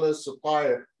not going to let a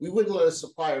supplier, we wouldn't let a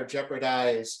supplier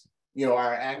jeopardize, you know,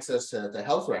 our access to the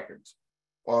health records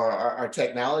or our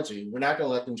technology. We're not going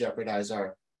to let them jeopardize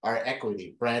our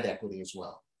equity, brand equity as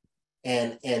well.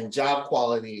 And job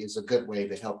quality is a good way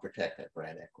to help protect that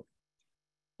brand equity.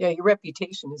 Yeah, your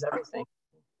reputation is everything.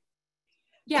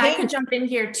 Yeah, I could jump in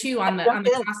here too on the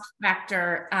cost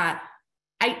factor.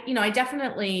 I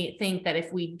definitely think that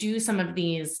if we do some of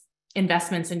these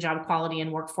investments in job quality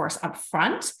and workforce up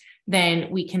front, then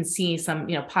we can see some,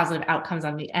 you know, positive outcomes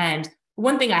on the end.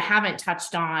 One thing I haven't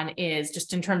touched on is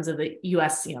just in terms of the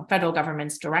U.S., you know, federal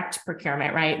government's direct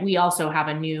procurement, right? We also have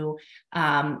a new,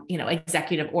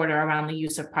 executive order around the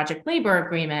use of project labor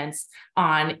agreements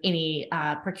on any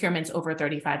procurements over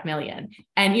 35 million.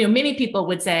 And, you know, many people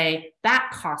would say that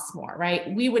costs more,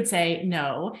 right? We would say,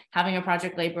 no, having a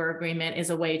project labor agreement is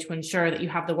a way to ensure that you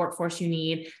have the workforce you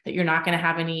need, that you're not going to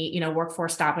have any, you know,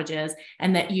 workforce stoppages,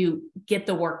 and that you get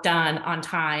the work done on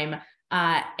time.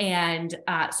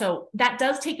 So that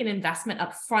does take an investment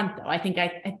up front, though. I think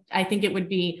it would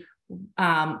be,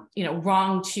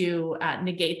 wrong to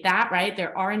negate that, right?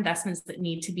 There are investments that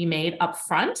need to be made up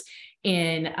front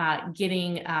in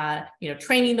getting,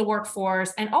 training the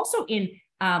workforce, and also in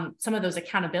some of those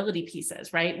accountability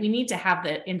pieces, right? We need to have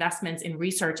the investments in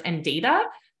research and data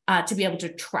to be able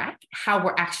to track how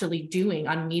we're actually doing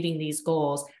on meeting these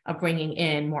goals of bringing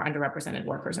in more underrepresented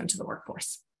workers into the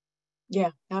workforce.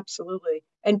 Yeah, absolutely.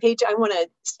 And Paige, I want to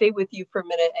stay with you for a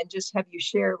minute and just have you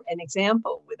share an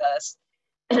example with us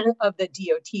of the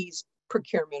DOT's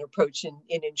procurement approach in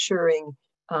ensuring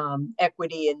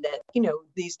equity, and that, you know,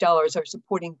 these dollars are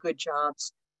supporting good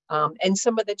jobs and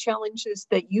some of the challenges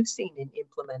that you've seen in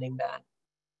implementing that.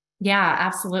 Yeah,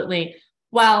 absolutely.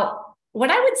 Well, what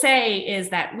I would say is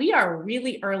that we are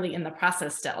really early in the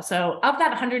process still. So of that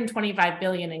 125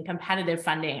 billion in competitive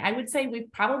funding, I would say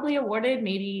we've probably awarded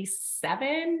maybe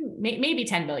 7, maybe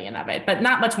 10 billion of it, but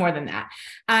not much more than that.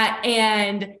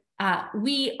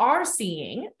 We are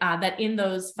seeing that in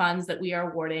those funds that we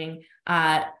are awarding,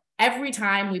 every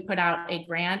time we put out a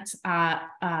grant,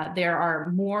 there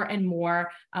are more and more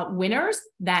winners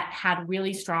that had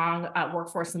really strong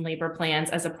workforce and labor plans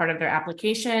as a part of their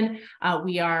application.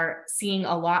 We are seeing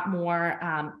a lot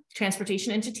more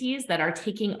transportation entities that are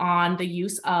taking on the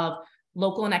use of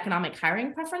local and economic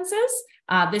hiring preferences.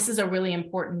 This is a really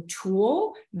important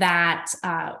tool that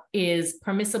is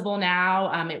permissible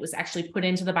now. It was actually put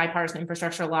into the bipartisan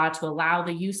infrastructure law to allow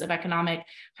the use of economic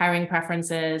hiring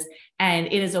preferences. And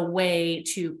it is a way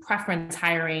to preference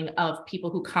hiring of people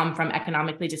who come from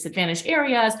economically disadvantaged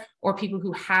areas or people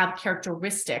who have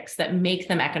characteristics that make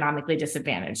them economically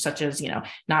disadvantaged, such as,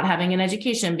 not having an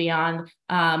education beyond,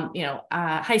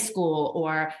 high school,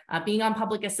 or being on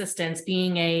public assistance,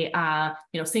 being a,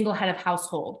 single head of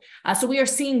household. So we are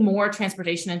seeing more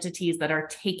transportation entities that are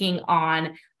taking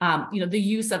on, the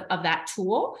use of that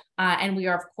tool. And we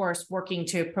are, of course, working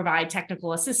to provide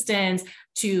technical assistance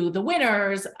to the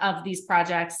winners of these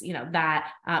projects,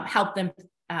 that help them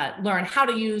learn how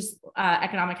to use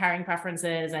economic hiring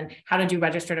preferences and how to do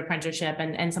registered apprenticeship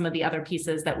and some of the other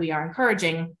pieces that we are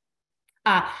encouraging.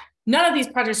 None of these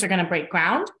projects are going to break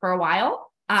ground for a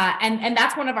while. And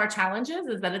that's one of our challenges,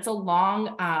 is that it's a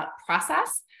long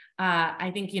process. I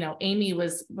think, Amy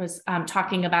was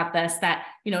talking about this, that,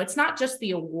 it's not just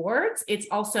the awards, it's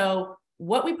also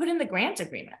what we put in the grant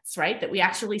agreements, right? That we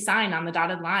actually sign on the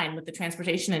dotted line with the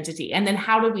transportation entity. And then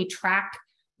how do we track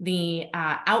the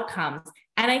outcomes?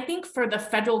 And I think for the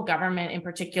federal government in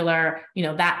particular,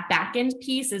 that back end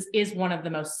piece is one of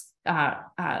the most,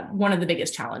 one of the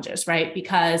biggest challenges, right?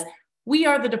 Because we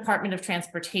are the Department of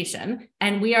Transportation,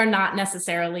 and we are not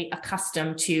necessarily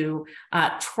accustomed to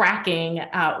tracking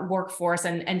workforce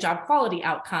and job quality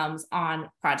outcomes on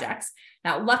projects.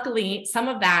 Now, luckily, some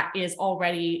of that is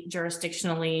already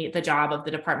jurisdictionally the job of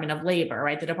the Department of Labor,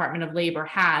 right? The Department of Labor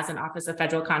has an Office of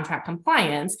Federal Contract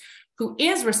Compliance who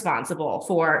is responsible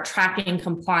for tracking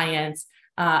compliance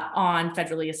on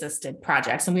federally assisted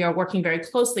projects. And we are working very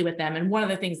closely with them. And one of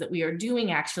the things that we are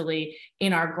doing actually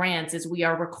in our grants is we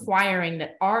are requiring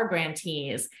that our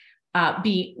grantees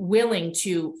be willing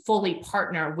to fully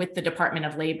partner with the Department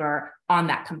of Labor on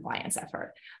that compliance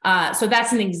effort. So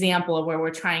that's an example of where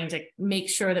we're trying to make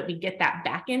sure that we get that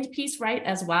back end piece right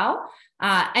as well.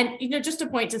 And just to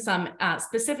point to some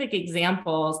specific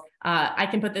examples, I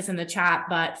can put this in the chat,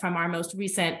 but from our most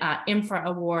recent infra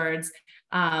awards,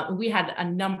 we had a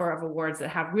number of awards that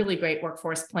have really great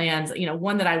workforce plans.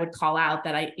 One that I would call out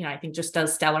that I think just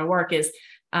does stellar work is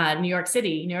New York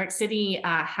City. New York City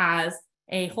has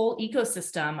a whole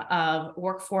ecosystem of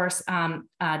workforce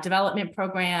development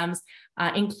programs,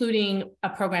 including a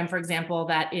program, for example,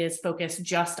 that is focused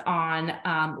just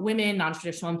on women,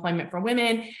 non-traditional employment for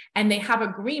women. And they have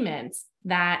agreements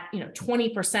that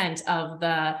 20% of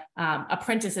the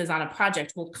apprentices on a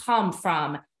project will come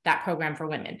from that program for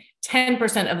women. 10%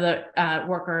 of the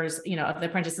workers, of the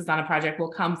apprentices on a project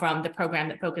will come from the program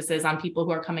that focuses on people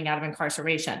who are coming out of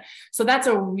incarceration. So that's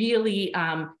a really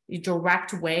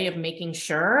direct way of making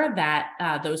sure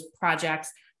that those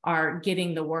projects are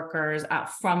getting the workers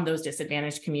from those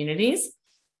disadvantaged communities.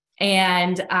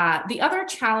 And the other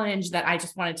challenge that I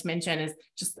just wanted to mention is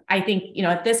just, I think,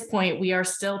 at this point, we are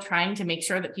still trying to make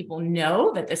sure that people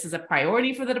know that this is a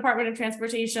priority for the Department of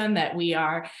Transportation, that we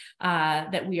are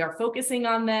focusing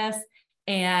on this.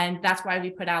 And that's why we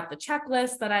put out the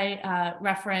checklist that I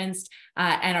referenced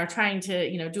and are trying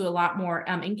to, do a lot more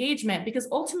engagement, because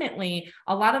ultimately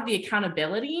a lot of the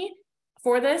accountability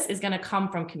for this is going to come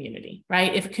from community,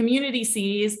 right? If a community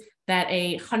sees that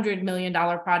a $100 million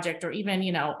project, or even,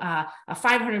 a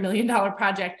 $500 million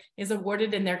project is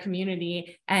awarded in their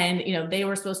community, and, they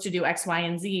were supposed to do X, Y,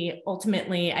 and Z,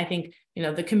 ultimately, I think,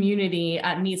 the community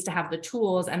needs to have the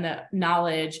tools and the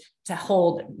knowledge to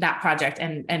hold that project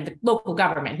and the local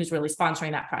government who's really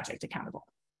sponsoring that project accountable.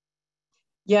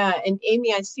 Yeah, and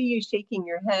Amy, I see you shaking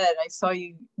your head. I saw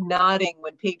you nodding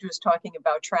when Paige was talking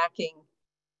about tracking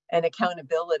and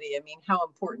accountability. I mean, how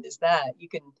important is that?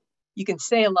 You can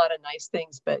say a lot of nice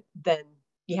things, but then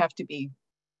you have to be,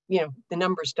 the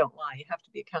numbers don't lie. You have to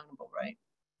be accountable, right?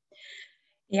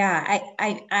 Yeah,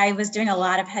 I was doing a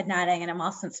lot of head nodding, and I'm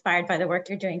also inspired by the work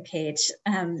you're doing, Paige.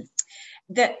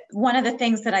 That one of the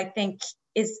things that I think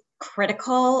is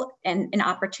critical and an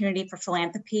opportunity for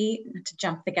philanthropy, to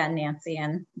jump the gun, Nancy,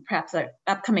 and perhaps an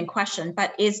upcoming question,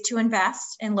 but is to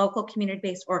invest in local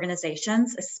community-based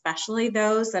organizations, especially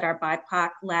those that are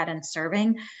BIPOC-led and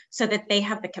serving, so that they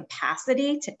have the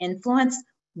capacity to influence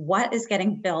what is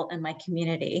getting built in my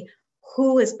community,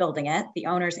 who is building it, the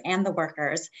owners and the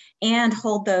workers, and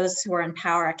hold those who are in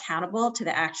power accountable to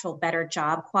the actual better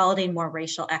job quality, more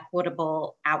racial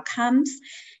equitable outcomes.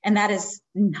 And that is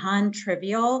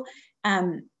non-trivial.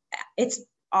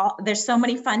 There's so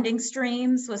many funding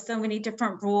streams with so many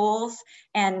different rules,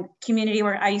 and community,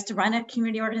 where I used to run a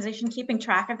community organization, keeping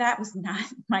track of that was not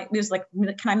it was like,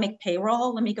 can I make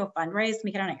payroll? Let me go fundraise, let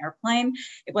me get on an airplane.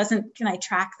 It wasn't, can I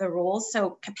track the rules?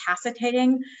 So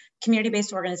capacitating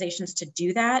community-based organizations to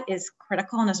do that is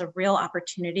critical, and there's a real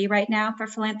opportunity right now for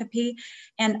philanthropy.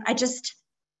 And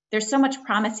there's so much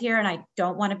promise here, and I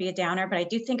don't want to be a downer, but I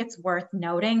do think it's worth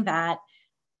noting that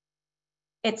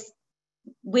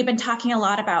we've been talking a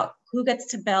lot about who gets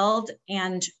to build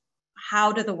and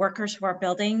how do the workers who are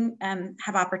building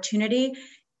have opportunity.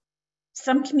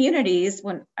 Some communities,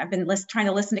 when I've been trying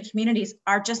to listen to communities,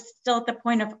 are just still at the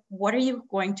point of, what are you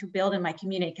going to build in my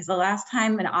community? Because the last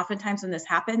time, and oftentimes when this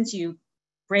happens, you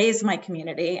raise my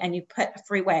community and you put a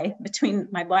freeway between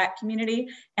my Black community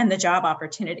and the job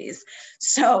opportunities.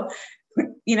 So,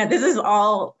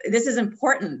 this is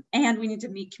important, and we need to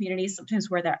meet communities sometimes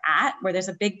where they're at, where there's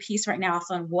a big piece right now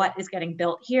also on what is getting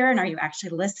built here, and are you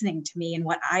actually listening to me and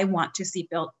what I want to see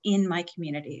built in my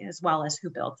community, as well as who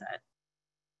built it.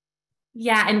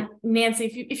 Yeah, and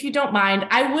Nancy, if you don't mind,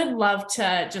 I would love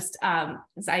to just,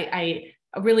 because I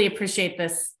really appreciate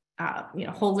this,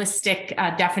 holistic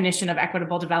definition of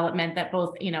equitable development that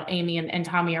both, Amy and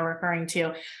Tommy are referring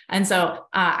to. And so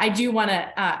I do want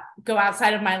to go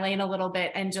outside of my lane a little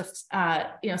bit and just,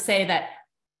 say that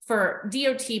for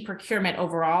DOT procurement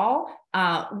overall,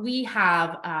 we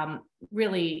have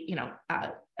really,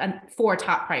 4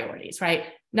 top priorities, right?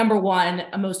 Number one,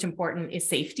 most important, is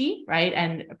safety, right?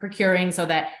 And procuring so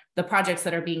that the projects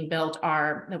that are being built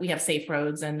that we have safe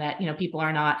roads, and that, people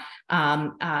are not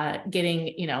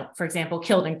getting, for example,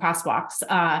 killed in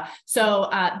crosswalks. So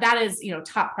that is,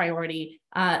 top priority.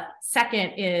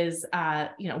 Second is,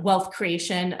 wealth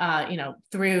creation,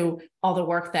 through all the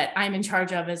work that I'm in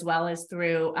charge of, as well as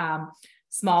through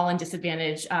small and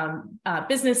disadvantaged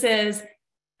businesses.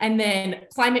 And then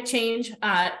climate change,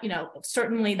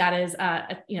 certainly that is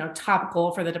a top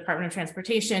goal for the Department of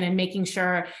Transportation, and making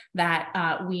sure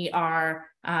that we are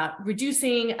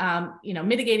reducing,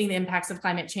 mitigating the impacts of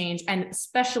climate change, and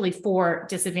especially for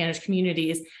disadvantaged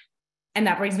communities. And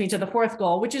that brings me to the 4th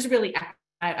goal, which is really,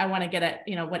 I want to get at,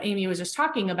 what Amy was just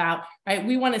talking about, right?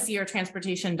 We want to see our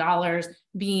transportation dollars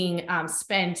being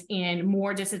spent in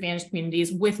more disadvantaged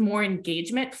communities with more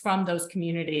engagement from those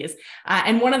communities.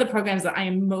 And one of the programs that I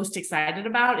am most excited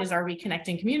about is our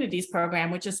Reconnecting Communities program,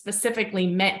 which is specifically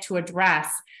meant to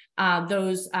address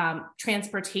those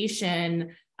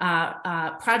transportation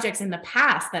projects in the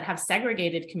past that have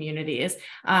segregated communities,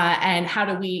 and how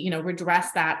do we,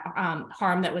 redress that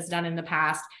harm that was done in the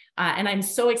past. And I'm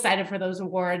so excited for those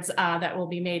awards that will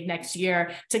be made next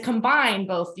year to combine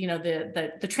both,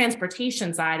 the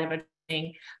transportation side of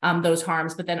addressing those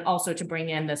harms, but then also to bring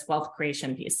in this wealth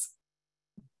creation piece.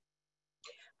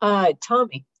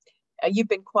 Tommy, you've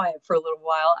been quiet for a little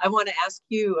while. I want to ask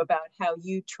you about how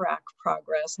you track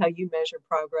progress, how you measure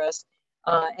progress,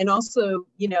 and also,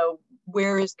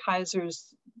 where is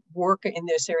Kaiser's work in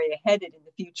this area headed in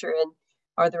the future? And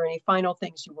are there any final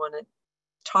things you want to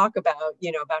talk about,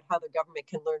 about how the government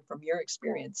can learn from your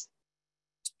experience?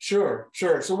 Sure.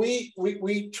 So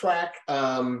we track,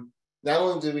 not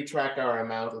only do we track our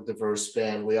amount of diverse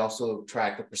spend, we also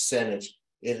track the percentage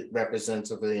it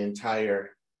represents of the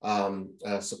entire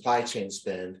supply chain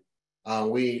spend.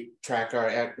 We track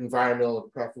our environmental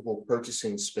preferable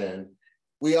purchasing spend.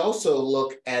 We also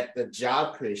look at the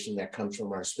job creation that comes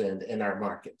from our spend in our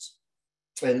markets.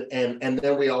 And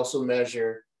then we also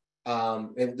measure,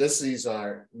 and these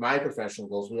are my professional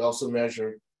goals, we also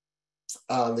measure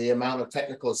the amount of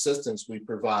technical assistance we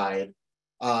provide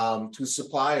to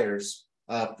suppliers,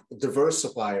 diverse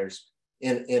suppliers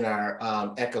in our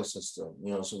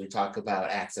ecosystem. So we talk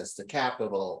about access to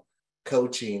capital,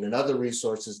 coaching, and other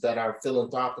resources that our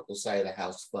philanthropical side of the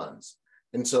house funds.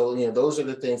 And so, those are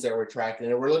the things that we're tracking.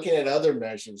 And we're looking at other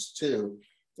measures too,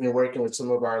 and working with some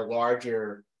of our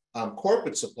larger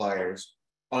corporate suppliers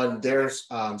on their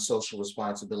social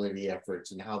responsibility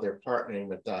efforts and how they're partnering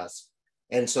with us.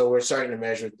 And so we're starting to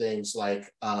measure things like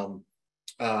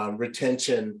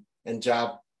retention and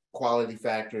job quality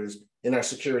factors in our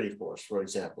security force, for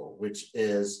example, which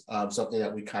is something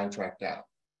that we contract out.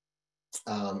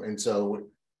 And so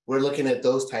we're looking at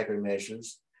those type of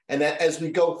measures. And that as we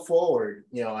go forward,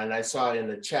 you know, and I saw in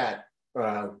the chat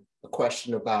a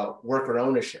question about worker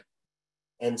ownership.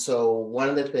 And so one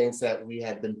of the things that we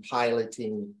have been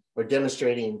piloting or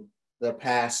demonstrating the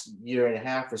past year and a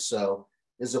half or so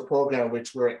is a program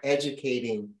which we're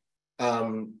educating,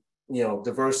 you know,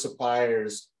 diverse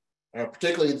suppliers,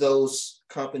 particularly those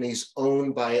companies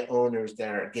owned by owners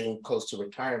that are getting close to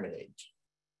retirement age,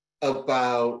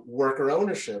 about worker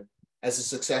ownership as a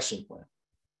succession plan.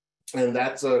 And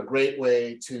that's a great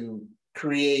way to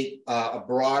create a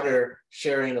broader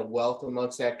sharing of wealth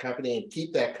amongst that company and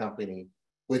keep that company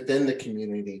within the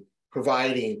community,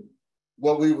 providing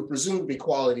what we would presume to be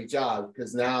quality jobs,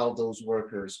 because now those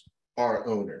workers are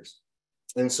owners.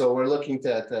 And so we're looking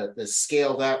to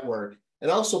scale that work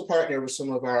and also partner with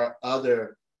some of our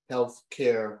other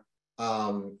healthcare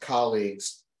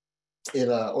colleagues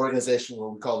in an organization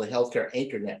what we call the Healthcare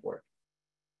Anchor Network,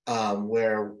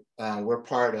 where we're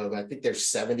part of, I think there's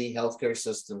 70 healthcare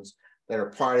systems that are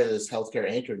part of this Healthcare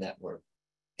Anchor Network.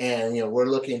 And, you know, we're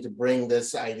looking to bring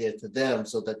this idea to them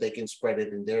so that they can spread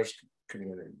it in their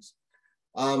communities.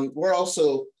 We're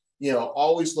also, you know,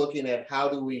 always looking at how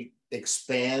do we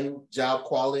expand job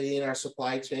quality in our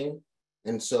supply chain.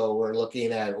 And so we're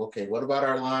looking at, okay, what about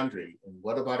our laundry? And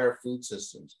what about our food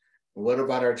systems? And what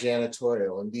about our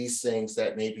janitorial? And these things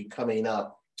that may be coming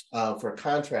up for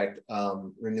contract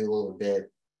renewal and bid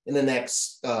in the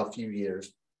next few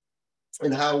years.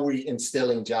 And how are we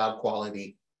instilling job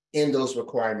quality in those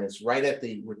requirements right at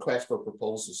the request for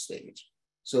proposal stage,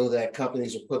 so that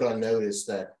companies are put on notice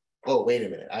that, oh, wait a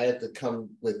minute, I have to come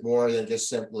with more than just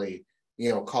simply, you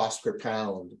know, cost per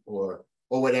pound or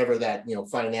whatever that, you know,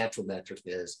 financial metric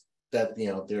is, that, you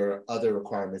know, there are other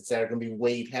requirements that are going to be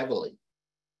weighed heavily,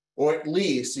 or at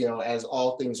least, you know, as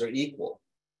all things are equal,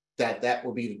 that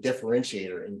will be the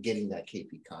differentiator in getting that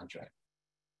KP contract.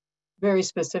 Very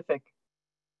specific.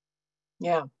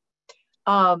 Yeah.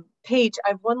 Paige, I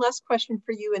have one last question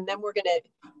for you, and then we're going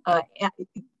to,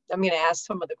 I'm going to ask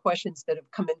some of the questions that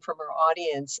have come in from our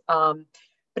audience.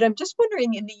 But I'm just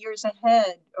wondering, in the years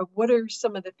ahead, what are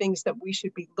some of the things that we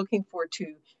should be looking for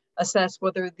to assess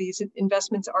whether these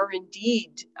investments are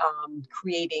indeed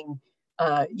creating,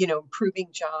 you know, improving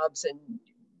jobs and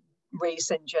race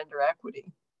and gender equity?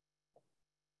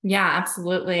 Yeah,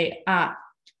 absolutely.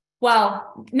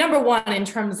 Well, number one, in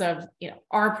terms of, you know,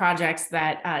 our projects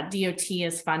that DOT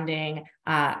is funding,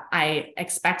 I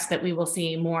expect that we will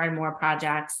see more and more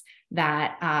projects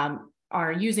that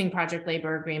are using project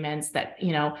labor agreements that,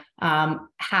 you know,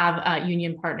 have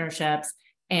union partnerships.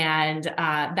 And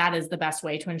that is the best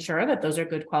way to ensure that those are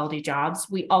good quality jobs.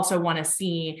 We also want to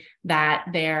see that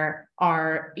there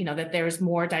are, you know, that there's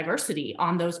more diversity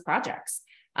on those projects.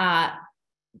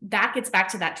 That gets back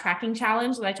to that tracking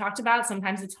challenge that I talked about.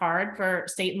 Sometimes it's hard for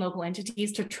state and local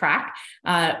entities to track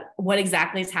what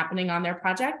exactly is happening on their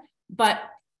project. But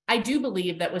I do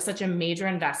believe that with such a major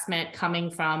investment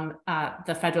coming from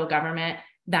the federal government,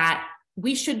 that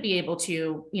we should be able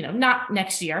to, you know, not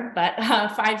next year, but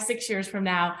 5-6 years from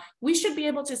now, we should be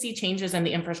able to see changes in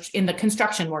the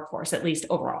construction workforce, at least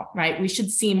overall, right? We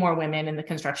should see more women in the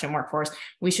construction workforce.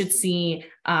 We should see,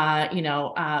 you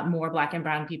know, more Black and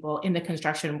brown people in the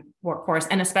construction workforce,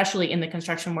 and especially in the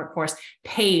construction workforce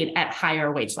paid at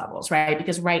higher wage levels, right?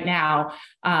 Because right now,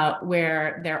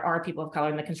 where there are people of color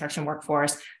in the construction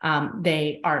workforce,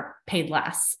 they are paid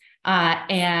less.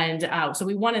 So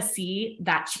we want to see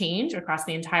that change across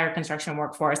the entire construction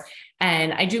workforce.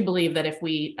 And I do believe that if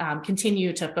we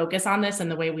continue to focus on this in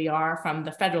the way we are from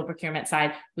the federal procurement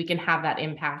side, we can have that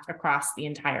impact across the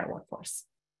entire workforce.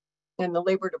 And the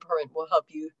Labor Department will help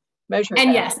you measure and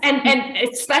that. Yes, and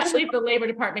especially if the Labor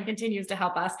Department continues to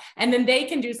help us, and then they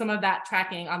can do some of that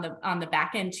tracking on the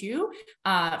back end too,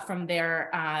 from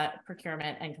their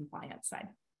procurement and compliance side.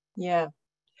 Yeah.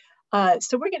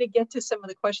 So we're going to get to some of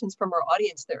the questions from our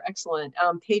audience. They're excellent.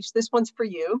 Paige, this one's for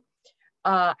you.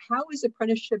 How is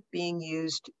apprenticeship being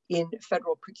used in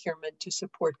federal procurement to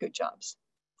support good jobs?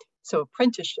 So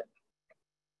apprenticeship.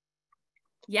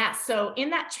 Yeah, so in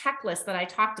that checklist that I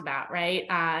talked about, right?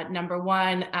 Number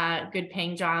one, good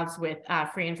paying jobs with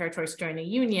free and fair choice during the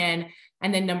union.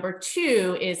 And then number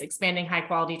two is expanding high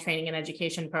quality training and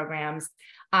education programs.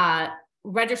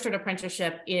 Registered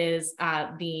apprenticeship is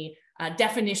the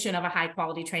definition of a high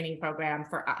quality training program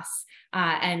for us.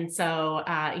 And so,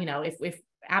 you know, if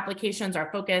applications are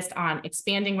focused on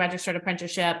expanding registered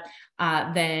apprenticeship,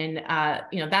 then,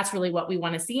 you know, that's really what we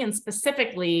want to see. And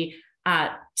specifically,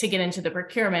 to get into the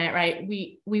procurement, right,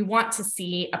 we want to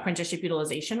see apprenticeship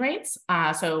utilization rates,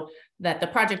 so that the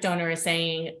project owner is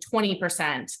saying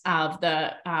 20% of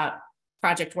the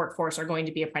project workforce are going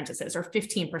to be apprentices, or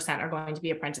 15% are going to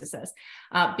be apprentices,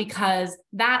 because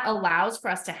that allows for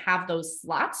us to have those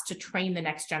slots to train the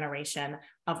next generation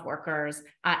of workers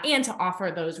and to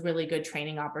offer those really good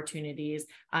training opportunities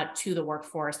to the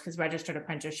workforce. Because registered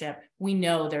apprenticeship, we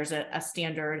know there's a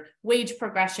standard wage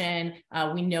progression.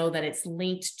 We know that it's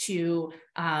linked to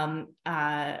the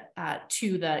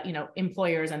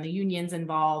employers and the unions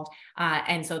involved,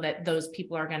 and so that those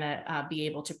people are going to be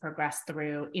able to progress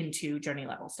through into journey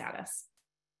level status.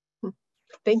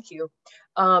 Thank you.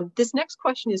 This next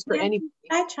question is for anybody.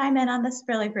 Can I chime in on this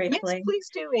really briefly? Yes, please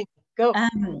do. Amy. Go.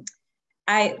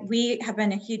 We have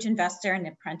been a huge investor in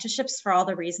apprenticeships for all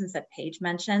the reasons that Paige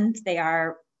mentioned. They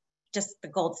are just the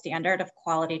gold standard of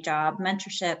quality job,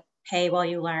 mentorship, pay while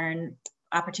you learn,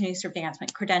 opportunities for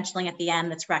advancement, credentialing at the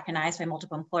end that's recognized by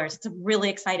multiple employers. It's a really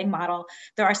exciting model.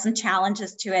 There are some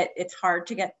challenges to it. It's hard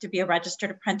to get to be a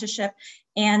registered apprenticeship,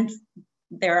 and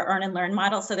there are earn and learn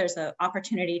models. So there's an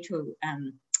opportunity to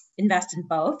invest in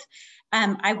both.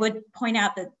 I would point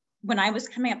out that when I was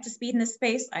coming up to speed in this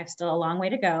space, I have still a long way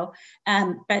to go,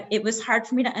 but it was hard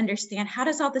for me to understand, how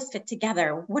does all this fit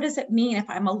together? What does it mean if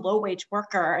I'm a low wage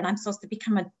worker and I'm supposed to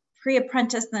become a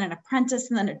pre-apprentice, then an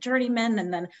apprentice, and then a journeyman,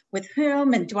 and then with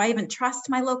whom? And do I even trust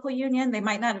my local union? They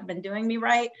might not have been doing me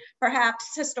right,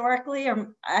 perhaps historically,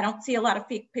 or I don't see a lot of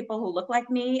people who look like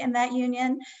me in that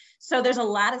union. So there's a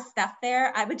lot of stuff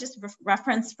there. I would just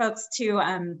reference folks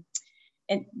to,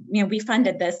 we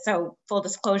funded this, so full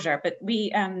disclosure, but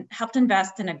we helped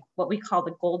invest in what we call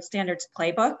the Gold Standards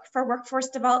Playbook for workforce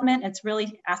development. It's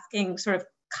really asking, sort of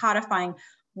codifying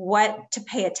what to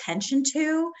pay attention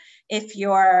to if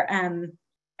you're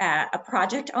a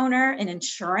project owner, and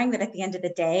ensuring that at the end of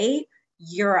the day,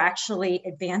 you're actually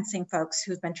advancing folks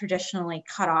who've been traditionally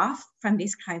cut off from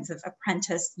these kinds of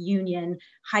apprentice, union,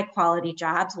 high quality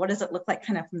jobs. What does it look like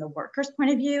kind of from the worker's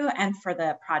point of view and for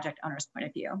the project owner's point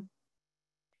of view?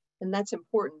 And that's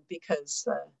important because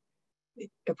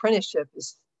apprenticeship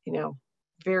is,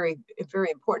 very, very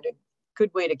important, a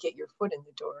good way to get your foot in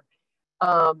the door.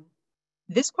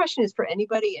 This question is for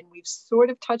anybody, and we've sort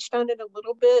of touched on it a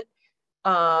little bit,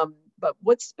 but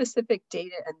what specific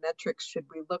data and metrics should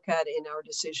we look at in our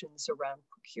decisions around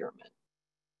procurement?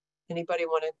 Anybody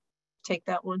want to take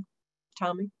that one?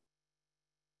 Tommy?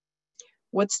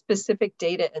 What specific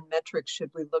data and metrics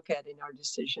should we look at in our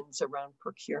decisions around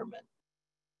procurement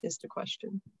is the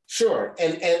question. Sure,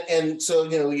 and so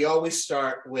we always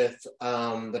start with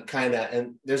the kind of,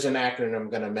 and there's an acronym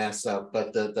I'm going to mess up,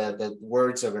 but the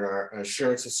words of it are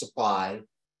assurance of supply,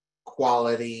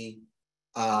 quality,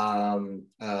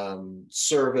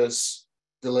 service,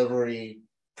 delivery,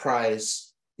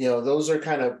 price. Those are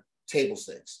kind of table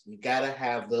stakes. You got to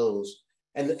have those,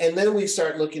 and then we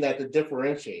start looking at the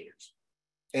differentiators.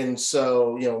 And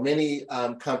so many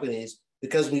companies,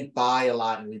 because we buy a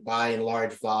lot and we buy in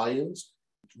large volumes,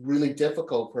 it's really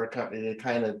difficult for a company to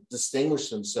kind of distinguish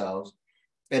themselves.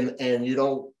 And you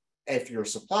don't, if you're a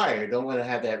supplier, don't want to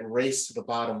have that race to the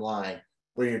bottom line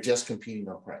where you're just competing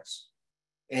on price.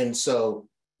 And so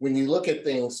when you look at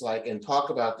things like, and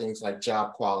talk about things like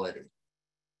job quality,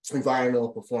 environmental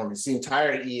performance, the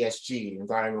entire ESG,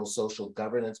 environmental, social,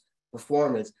 governance,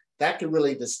 performance, that can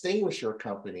really distinguish your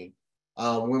company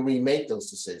when we make those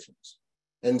decisions.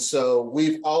 And so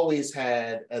we've always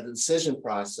had a decision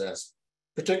process,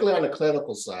 particularly on the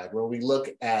clinical side, where we look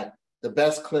at the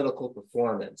best clinical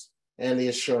performance and the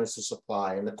assurance of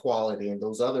supply and the quality and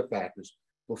those other factors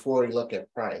before we look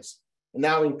at price. And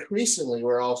now increasingly,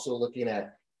 we're also looking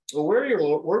at, well, where are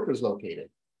your workers located?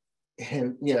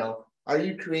 And, are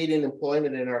you creating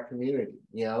employment in our community?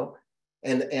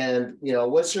 And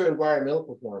what's your environmental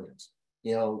performance?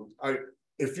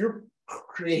 If you're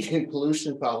creating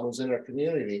pollution problems in our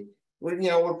community,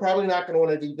 we're probably not going to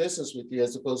want to do business with you,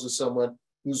 as opposed to someone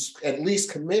who's at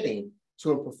least committing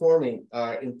to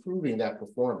improving that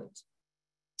performance.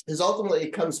 Because ultimately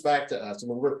it comes back to us.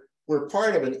 We're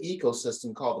part of an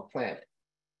ecosystem called the planet.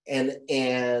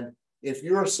 And if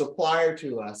you're a supplier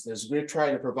to us, as we're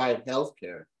trying to provide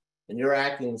healthcare, and you're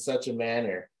acting in such a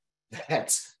manner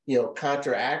that's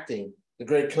counteracting the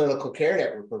great clinical care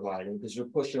that we're providing, because you're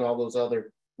pushing all those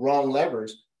other wrong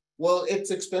levers, well,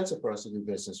 it's expensive for us to do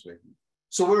business with you.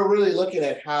 So we're really looking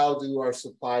at how do our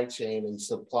supply chain and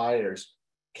suppliers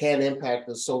can impact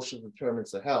the social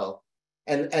determinants of health.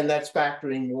 And that's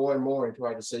factoring more and more into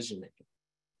our decision making.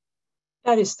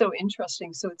 That is so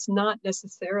interesting. So it's not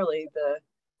necessarily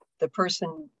the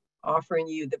person offering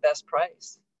you the best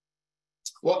price.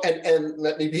 Well, and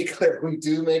let me be clear, we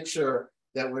do make sure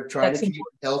that we're trying to keep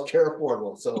healthcare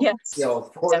affordable. So, yes,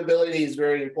 affordability is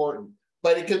very important.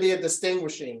 But it could be a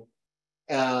distinguishing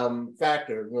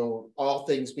factor, all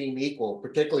things being equal,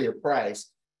 particularly your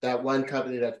price, that one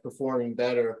company that's performing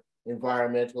better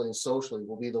environmentally and socially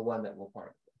will be the one that will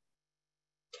partner.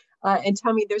 And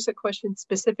Tommy, there's a question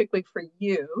specifically for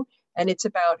you, and it's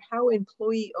about how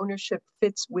employee ownership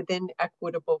fits within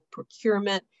equitable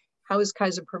procurement. How has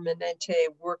Kaiser Permanente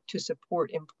worked to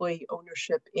support employee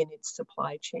ownership in its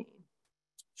supply chain?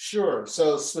 Sure.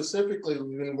 So specifically,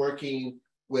 we've been working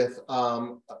with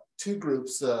two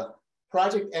groups,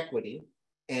 Project Equity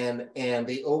and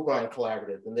the O'Brien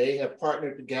Collaborative, and they have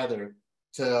partnered together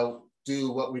to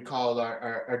do what we call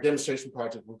our demonstration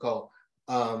project we call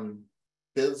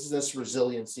business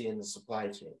resiliency in the supply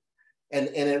chain. And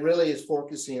it really is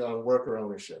focusing on worker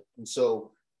ownership. And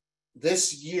so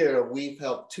this year we've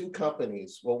helped two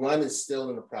companies. Well, one is still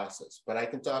in the process, but I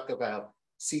can talk about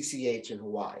CCH in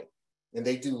Hawaii. And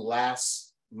they do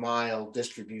last mile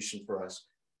distribution for us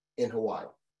in Hawaii.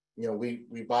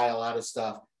 We buy a lot of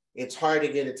stuff. It's hard to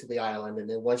get it to the island. And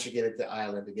then once you get it to the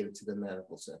island, to get it to the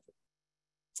medical center.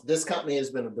 This company has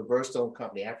been a diverse owned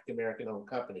company, African-American owned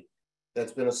company,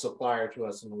 that's been a supplier to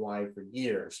us in Hawaii for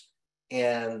years.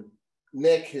 And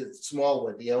Nick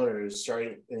Smallwood, the owner, is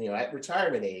starting, at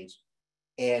retirement age,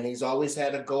 and he's always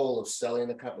had a goal of selling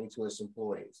the company to his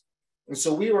employees. And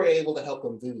so we were able to help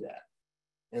him do that.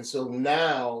 And so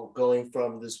now going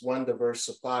from this one diverse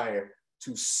supplier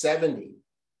to 70,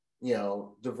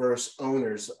 diverse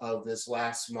owners of this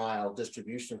last mile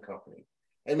distribution company,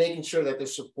 and making sure that they're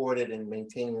supported and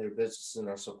maintaining their business in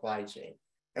our supply chain.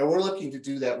 And we're looking to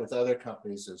do that with other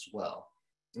companies as well.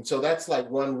 And so that's like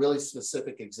one really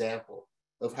specific example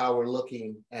of how we're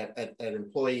looking at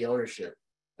employee ownership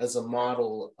as a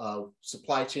model of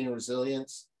supply chain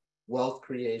resilience, wealth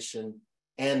creation,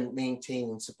 and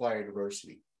maintaining supplier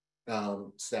diversity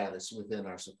status within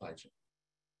our supply chain.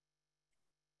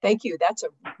 Thank you. That's a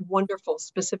wonderful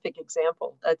specific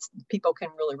example. People can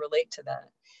really relate to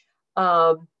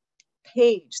that.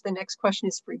 Paige, the next question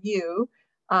is for you.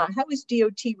 How is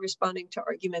DOT responding to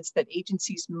arguments that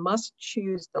agencies must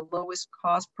choose the lowest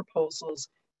cost proposals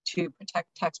to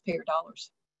protect taxpayer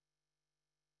dollars?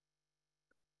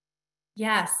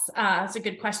 Yes, that's a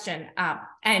good question,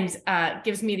 and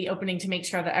gives me the opening to make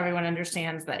sure that everyone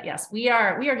understands that, yes, we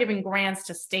are giving grants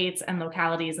to states and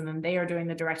localities, and then they are doing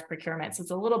the direct procurement. So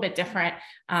it's a little bit different.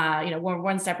 We're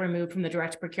one step removed from the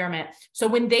direct procurement. So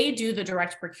when they do the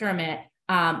direct procurement,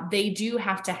 they do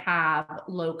have to have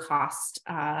low cost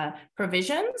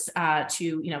provisions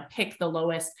to pick the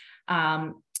lowest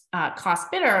cost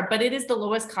bidder, but it is the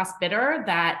lowest cost bidder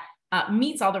that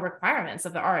meets all the requirements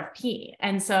of the RFP.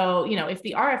 And so, if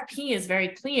the RFP is very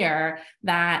clear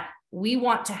that we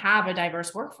want to have a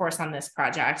diverse workforce on this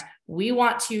project, we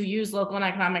want to use local and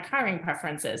economic hiring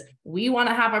preferences, we want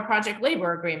to have a project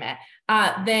labor agreement,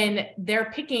 then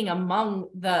they're picking among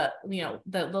the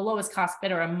lowest cost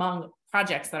bidder among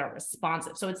projects that are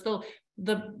responsive. So it's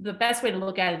the best way to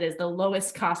look at it is the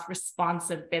lowest cost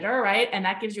responsive bidder, right? And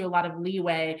that gives you a lot of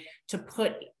leeway to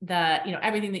put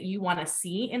everything that you want to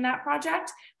see in that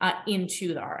project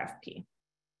into the RFP.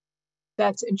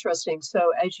 That's interesting.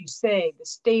 So as you say, the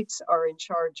states are in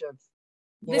charge of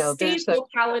the states,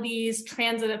 localities,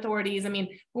 transit authorities. I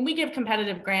mean, when we give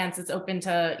competitive grants, it's open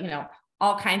to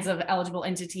all kinds of eligible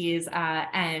entities,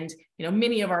 and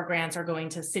many of our grants are going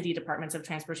to city departments of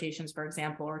transportation, for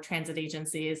example, or transit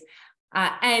agencies.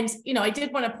 I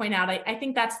did want to point out, I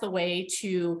think that's the way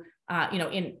to,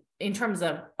 in terms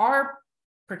of our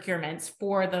procurements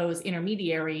for those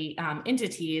intermediary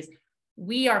entities,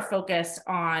 we are focused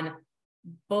on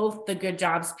both the good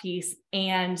jobs piece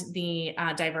and the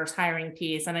diverse hiring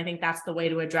piece. And I think that's the way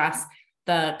to address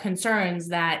the concerns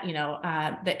that,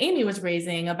 that Amy was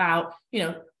raising about,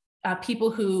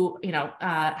 people who,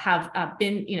 have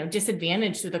been,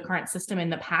 disadvantaged through the current system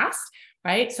in the past,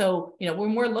 right? So,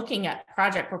 when we're looking at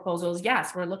project proposals,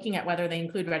 yes, we're looking at whether they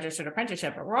include registered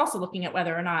apprenticeship, but we're also looking at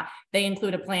whether or not they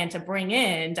include a plan to bring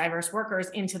in diverse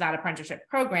workers into that apprenticeship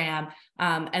program,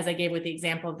 as I gave with the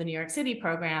example of the New York City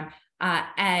program.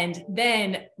 And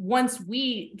then once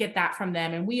we get that from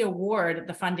them and we award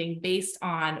the funding based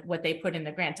on what they put in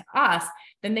the grant to us,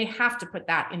 then they have to put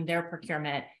that in their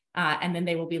procurement. And then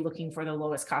they will be looking for the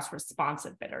lowest cost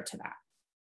responsive bidder to that.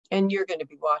 And you're going to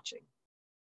be watching.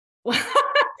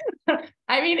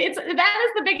 I mean, that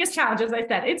is the biggest challenge. As I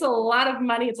said, it's a lot of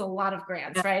money. It's a lot of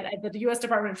grants, right? The U.S.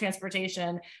 Department of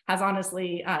Transportation has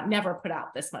honestly never put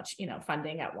out this much,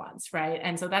 funding at once, right?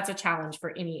 And so that's a challenge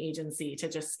for any agency to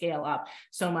just scale up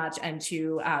so much and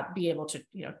to be able to,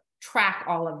 track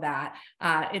all of that.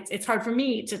 It's hard for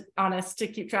me to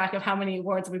keep track of how many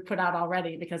awards we put out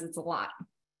already because it's a lot.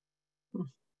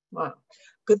 Wow.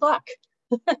 Good luck.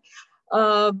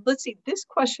 Let's see, this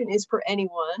question is for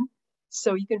anyone,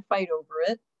 so you can fight over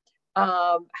it.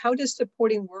 How does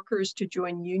supporting workers to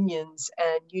join unions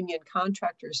and union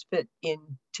contractors fit in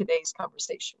today's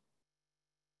conversation?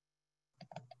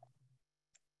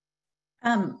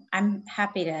 I'm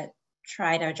happy to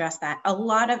try to address that. A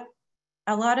lot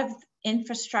of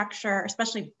infrastructure,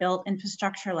 especially built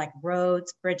infrastructure like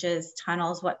roads, bridges,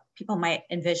 tunnels, what people might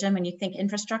envision when you think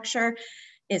infrastructure,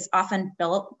 is often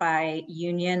built by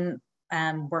union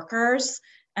workers.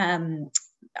 You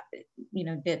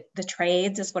know, the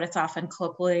trades is what it's often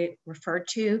colloquially referred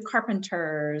to: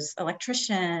 carpenters,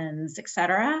 electricians,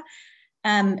 etc.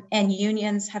 And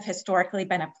unions have historically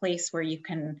been a place where you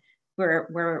can,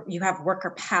 where you have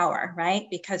worker power, right?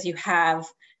 Because you have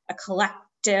a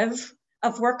collective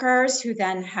of workers who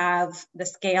then have the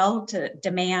scale to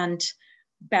demand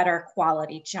better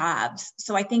quality jobs.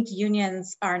 So I think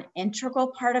unions are an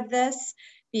integral part of this,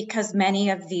 because many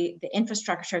of the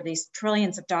infrastructure, these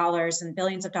trillions of dollars and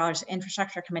billions of dollars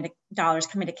infrastructure dollars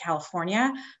coming to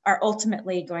California, are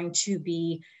ultimately going to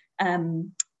be,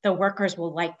 the workers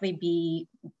will likely be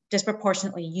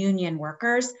disproportionately union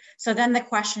workers. So then the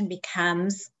question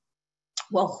becomes,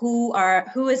 well,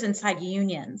 who is inside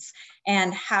unions,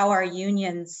 and how are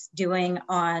unions doing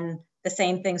on the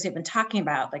same things we've been talking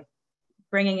about, like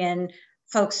bringing in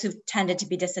folks who've tended to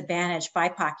be disadvantaged.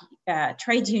 BIPOC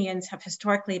trades unions have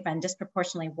historically been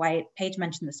disproportionately white. Paige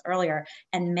mentioned this earlier,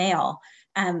 and male.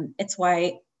 It's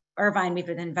why Irvine, we've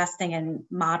been investing in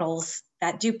models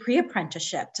that do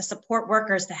pre-apprenticeship to support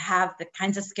workers to have the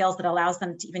kinds of skills that allows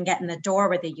them to even get in the door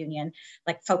with a union,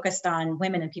 like focused on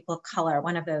women and people of color.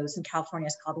 One of those in California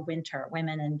is called WINTER,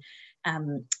 Women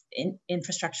in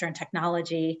Infrastructure and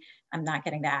Technology. I'm not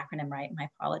getting the acronym right, my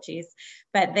apologies.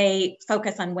 But they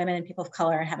focus on women and people of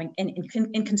color having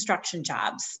in construction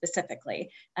jobs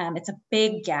specifically. It's a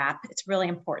big gap. It's really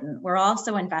important. We're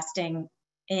also investing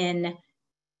in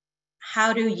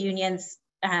how do unions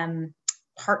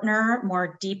partner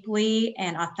more deeply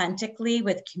and authentically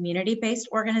with community-based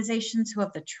organizations who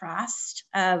have the trust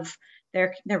of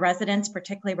their residents,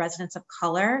 particularly residents of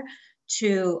color,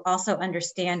 to also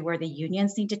understand where the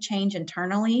unions need to change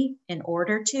internally in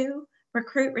order to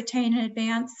recruit, retain, and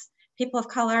advance people of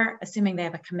color, assuming they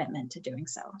have a commitment to doing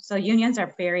so. So unions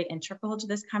are very integral to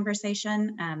this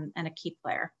conversation and a key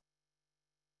player.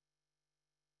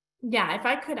 Yeah, if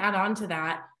I could add on to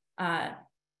that,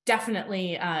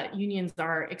 definitely unions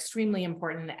are extremely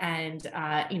important, and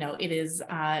you know, it is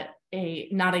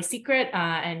not a secret,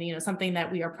 and you know, something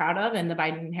that we are proud of in the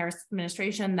Biden-Harris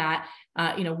administration, that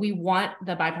you know, we want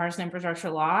the bipartisan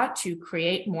infrastructure law to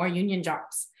create more union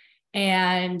jobs.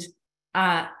 And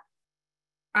what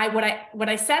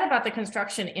I said about the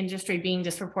construction industry being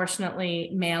disproportionately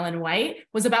male and white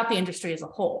was about the industry as a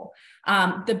whole.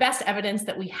 The best evidence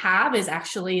that we have is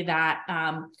actually that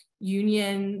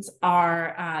unions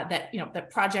are that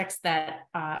projects that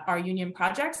are union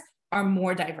projects are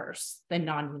more diverse than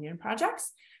non-union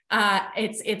projects.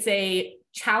 It's a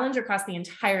challenge across the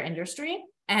entire industry,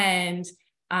 and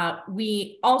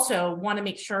we also want to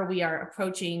make sure we are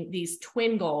approaching these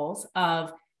twin goals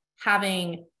of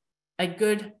having a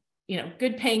good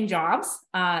paying jobs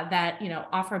that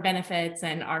offer benefits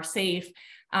and are safe,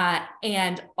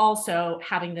 and also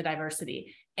having the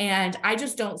diversity. And I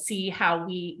just don't see how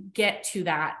we get to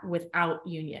that without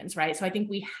unions, right? So I think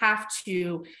we have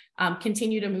to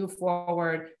continue to move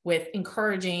forward with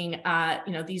encouraging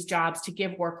these jobs to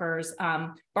give workers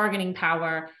bargaining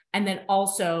power, and then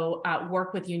also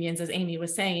work with unions, as Amy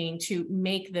was saying, to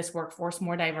make this workforce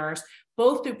more diverse,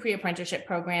 both through pre-apprenticeship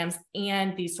programs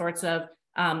and these sorts of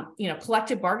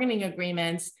collective bargaining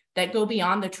agreements that go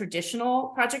beyond the traditional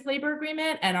project labor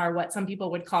agreement and are what some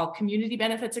people would call community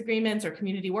benefits agreements or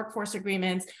community workforce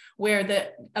agreements, where the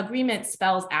agreement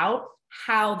spells out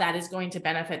how that is going to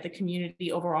benefit the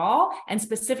community overall, and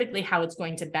specifically how it's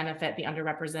going to benefit the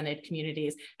underrepresented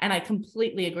communities. And I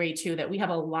completely agree too that we have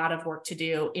a lot of work to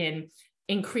do in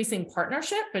increasing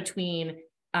partnership between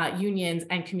unions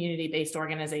and community-based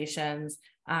organizations.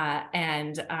 I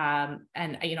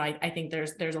think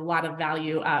there's a lot of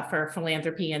value for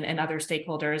philanthropy and other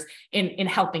stakeholders in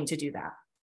helping to do that.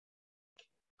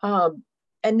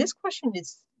 And this question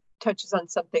touches on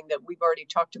something that we've already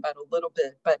talked about a little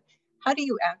bit, but how do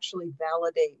you actually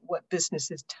validate what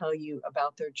businesses tell you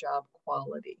about their job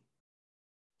quality?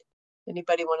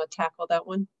 Anybody want to tackle that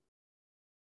one?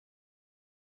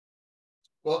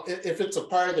 Well, if it's a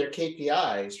part of their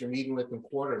KPIs, you're meeting with them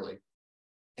quarterly,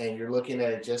 and you're looking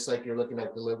at it just like you're looking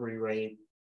at delivery rate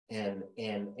and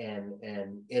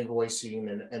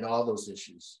invoicing and all those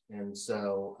issues. And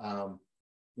so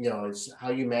it's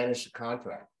how you manage the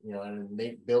contract, and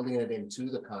building it into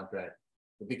the contract.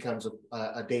 It becomes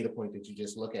a data point that you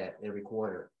just look at every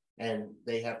quarter, and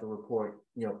they have to report,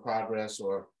 progress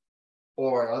or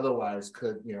otherwise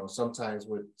could, sometimes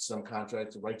with some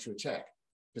contracts write you a check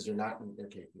because you're not in their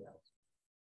KPIs.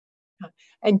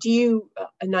 And do you,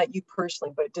 not you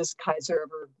personally, but does Kaiser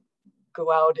ever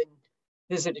go out and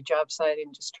visit a job site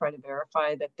and just try to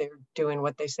verify that they're doing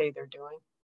what they say they're doing?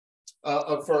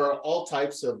 For all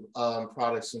types of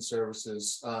products and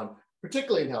services,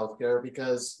 particularly in healthcare,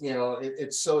 because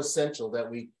it's so essential that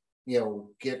we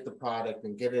get the product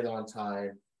and get it on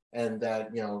time, and that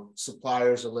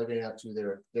suppliers are living up to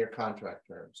their contract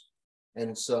terms.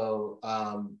 And so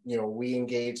we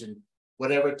engage in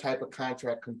whatever type of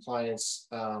contract compliance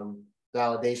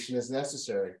validation is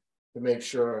necessary to make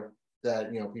sure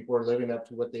that people are living up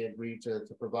to what they agreed to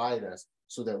provide us,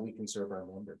 so that we can serve our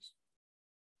members.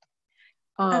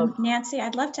 Nancy,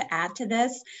 I'd love to add to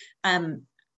this.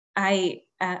 I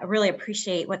really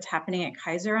appreciate what's happening at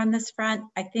Kaiser on this front.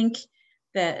 I think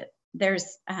that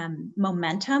there's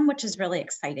momentum, which is really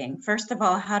exciting. First of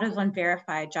all, how does one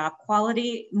verify job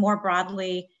quality more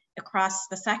broadly across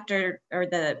the sector or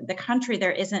the country?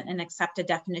 There isn't an accepted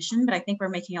definition, but I think we're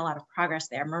making a lot of progress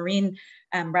there. Maureen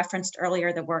referenced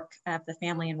earlier the work of the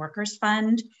Family and Workers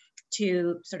Fund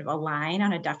to sort of align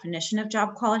on a definition of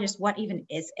job quality. Just what even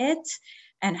is it?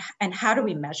 And how do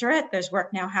we measure it? There's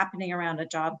work now happening around a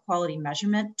job quality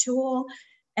measurement tool.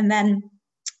 And then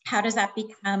how does that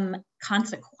become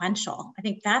consequential? I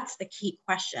think that's the key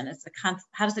question, is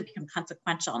how does it become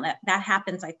consequential? And that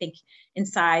happens, I think,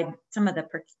 inside some of the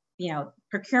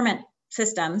procurement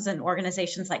systems and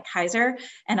organizations like Kaiser.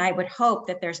 And I would hope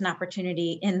that there's an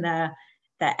opportunity in the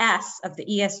S of the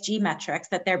ESG metrics,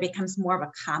 that there becomes more of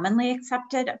a commonly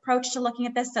accepted approach to looking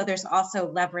at this. So there's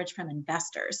also leverage from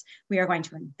investors. We are going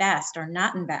to invest or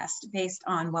not invest based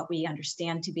on what we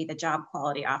understand to be the job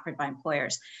quality offered by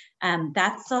employers.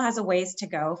 That still has a ways to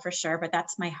go for sure, but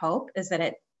that's my hope, is that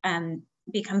it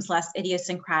becomes less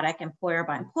idiosyncratic employer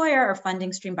by employer or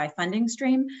funding stream by funding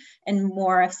stream, and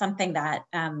more of something that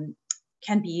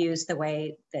can be used the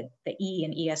way that the E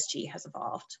and ESG has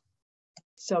evolved.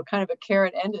 So kind of a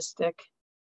carrot and a stick.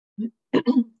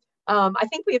 I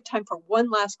think we have time for one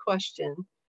last question,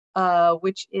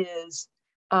 which is,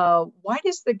 why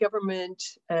does the government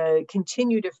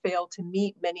continue to fail to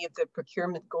meet many of the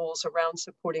procurement goals around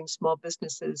supporting small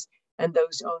businesses and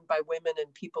those owned by women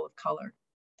and people of color?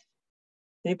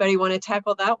 Anybody want to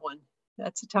tackle that one?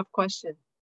 That's a tough question.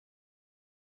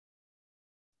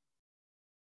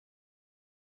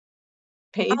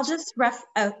 Paige? I'll just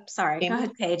sorry, Amy? Go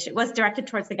ahead, Paige. It was directed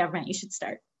towards the government. You should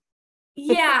start.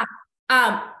 Yeah,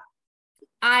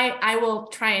 I will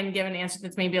try and give an answer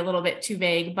that's maybe a little bit too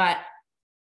vague, but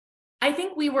I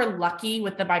think we were lucky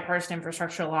with the bipartisan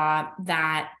infrastructure law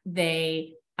that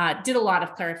they did a lot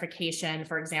of clarification,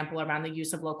 for example, around the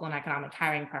use of local and economic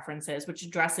hiring preferences, which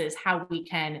addresses how we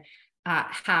can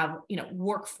have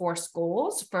workforce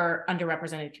goals for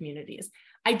underrepresented communities.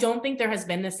 I don't think there has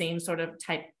been the same sort of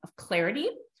type of clarity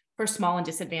for small and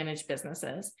disadvantaged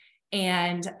businesses.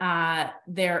 And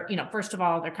they're, first of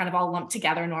all, they're kind of all lumped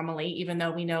together normally, even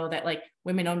though we know that like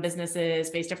women-owned businesses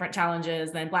face different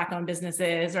challenges than Black-owned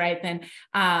businesses, right? Then,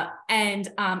 and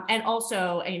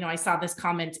also, I saw this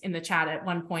comment in the chat at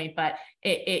one point, but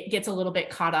it gets a little bit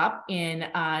caught up in,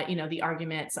 the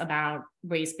arguments about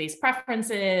race-based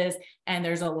preferences, and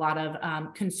there's a lot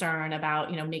of concern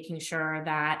about, making sure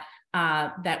that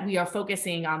that we are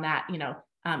focusing on that,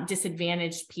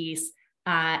 disadvantaged piece.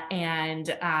 So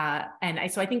I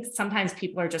think sometimes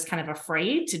people are just kind of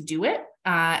afraid to do it,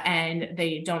 and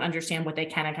they don't understand what they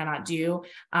can and cannot do.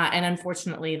 And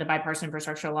unfortunately, the bipartisan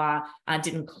infrastructure law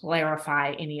didn't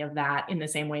clarify any of that in the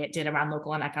same way it did around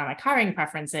local and economic hiring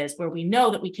preferences, where we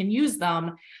know that we can use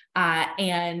them,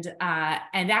 and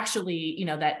actually,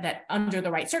 that under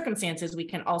the right circumstances, we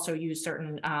can also use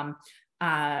certain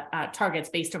targets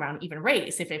based around even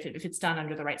race if it's done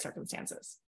under the right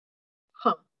circumstances.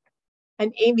 Huh.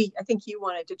 And Amy, I think you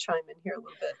wanted to chime in here a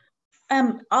little bit.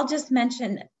 I'll just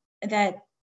mention that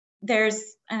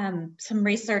there's some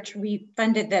research we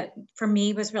funded that for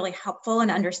me was really helpful in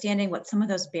understanding what some of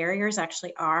those barriers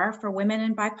actually are for women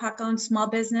in BIPOC-owned small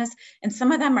business. And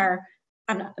some of them are,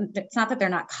 it's not that they're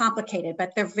not complicated,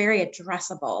 but they're very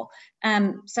addressable.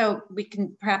 So we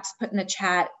can perhaps put in the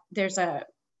chat,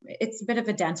 it's a bit of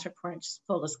a dense report, just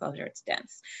full disclosure, it's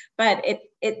dense, but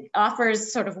it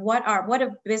offers sort of what do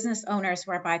business owners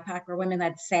who are BIPOC or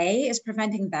women-led say is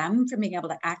preventing them from being able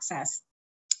to access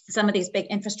some of these big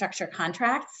infrastructure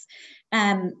contracts.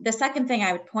 The second thing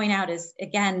I would point out is,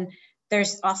 again,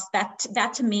 there's also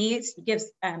that to me gives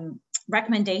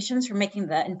recommendations for making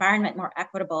the environment more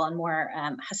equitable and more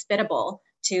hospitable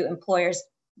to employers,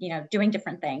 doing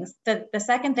different things. The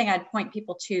second thing I'd point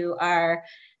people to are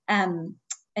an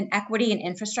equity and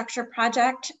infrastructure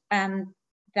project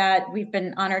that we've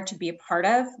been honored to be a part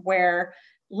of, where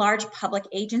large public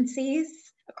agencies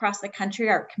across the country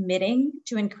are committing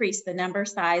to increase the number,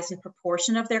 size, and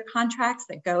proportion of their contracts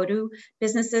that go to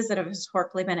businesses that have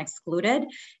historically been excluded.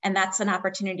 And that's an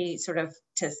opportunity sort of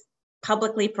to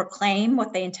publicly proclaim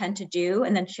what they intend to do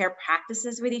and then share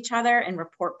practices with each other and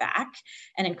report back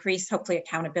and increase, hopefully,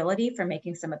 accountability for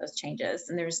making some of those changes.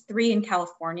 And there's 3 in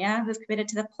California who've committed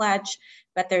to the pledge,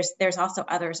 but there's also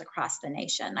others across the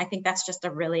nation. I think that's just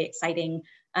a really exciting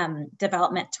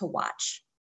development to watch.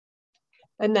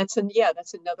 And that's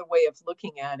another way of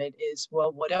looking at it is,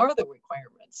 well, what are the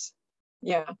requirements?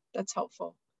 Yeah, that's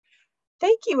helpful.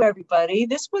 Thank you, everybody.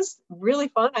 This was really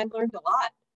fun. I learned a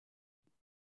lot.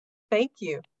 Thank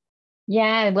you.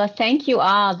 Yeah, well, thank you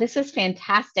all. This was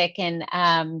fantastic. And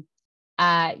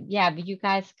yeah, you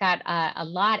guys got a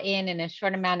lot in a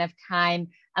short amount of time.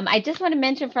 I just want to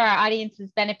mention for our audience's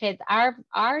benefits,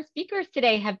 our speakers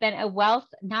today have been a wealth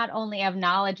not only of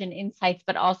knowledge and insights,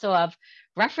 but also of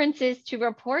references to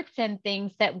reports and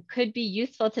things that could be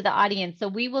useful to the audience. So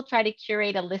we will try to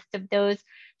curate a list of those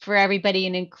for everybody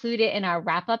and include it in our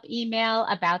wrap-up email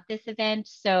about this event.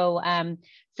 So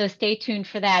so stay tuned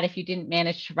for that if you didn't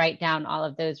manage to write down all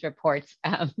of those reports.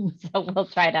 So we'll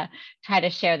try to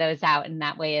share those out in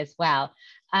that way as well.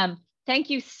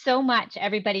 Thank you so much,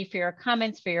 everybody, for your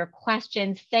comments, for your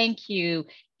questions. Thank you,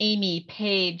 Amy,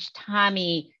 Paige,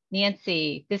 Tommy,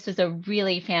 Nancy. This was a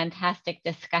really fantastic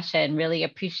discussion. Really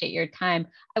appreciate your time.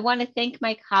 I want to thank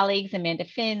my colleagues, Amanda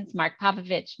Finns, Mark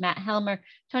Popovich, Matt Helmer,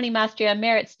 Tony Mastria,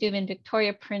 Merritt Steuben,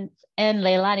 Victoria Prince, and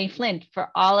Leilani Flint for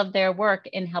all of their work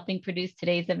in helping produce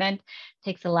today's event. It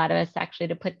takes a lot of us actually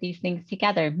to put these things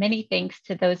together. Many thanks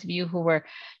to those of you who were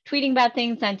tweeting about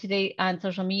things on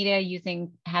social media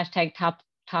using hashtag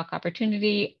Talk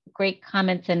Opportunity. Great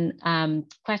comments and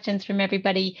questions from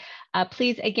everybody.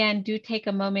 Please, again, do take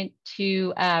a moment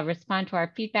to respond to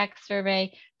our feedback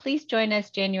survey. Please join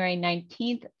us January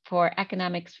 19th for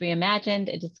Economics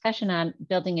Reimagined, a discussion on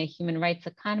building a human rights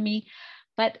economy.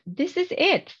 But this is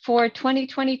it for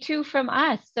 2022 from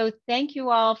us. So thank you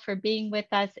all for being with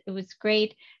us. It was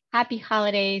great. Happy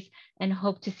holidays, and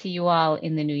hope to see you all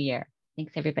in the new year.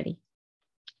 Thanks, everybody.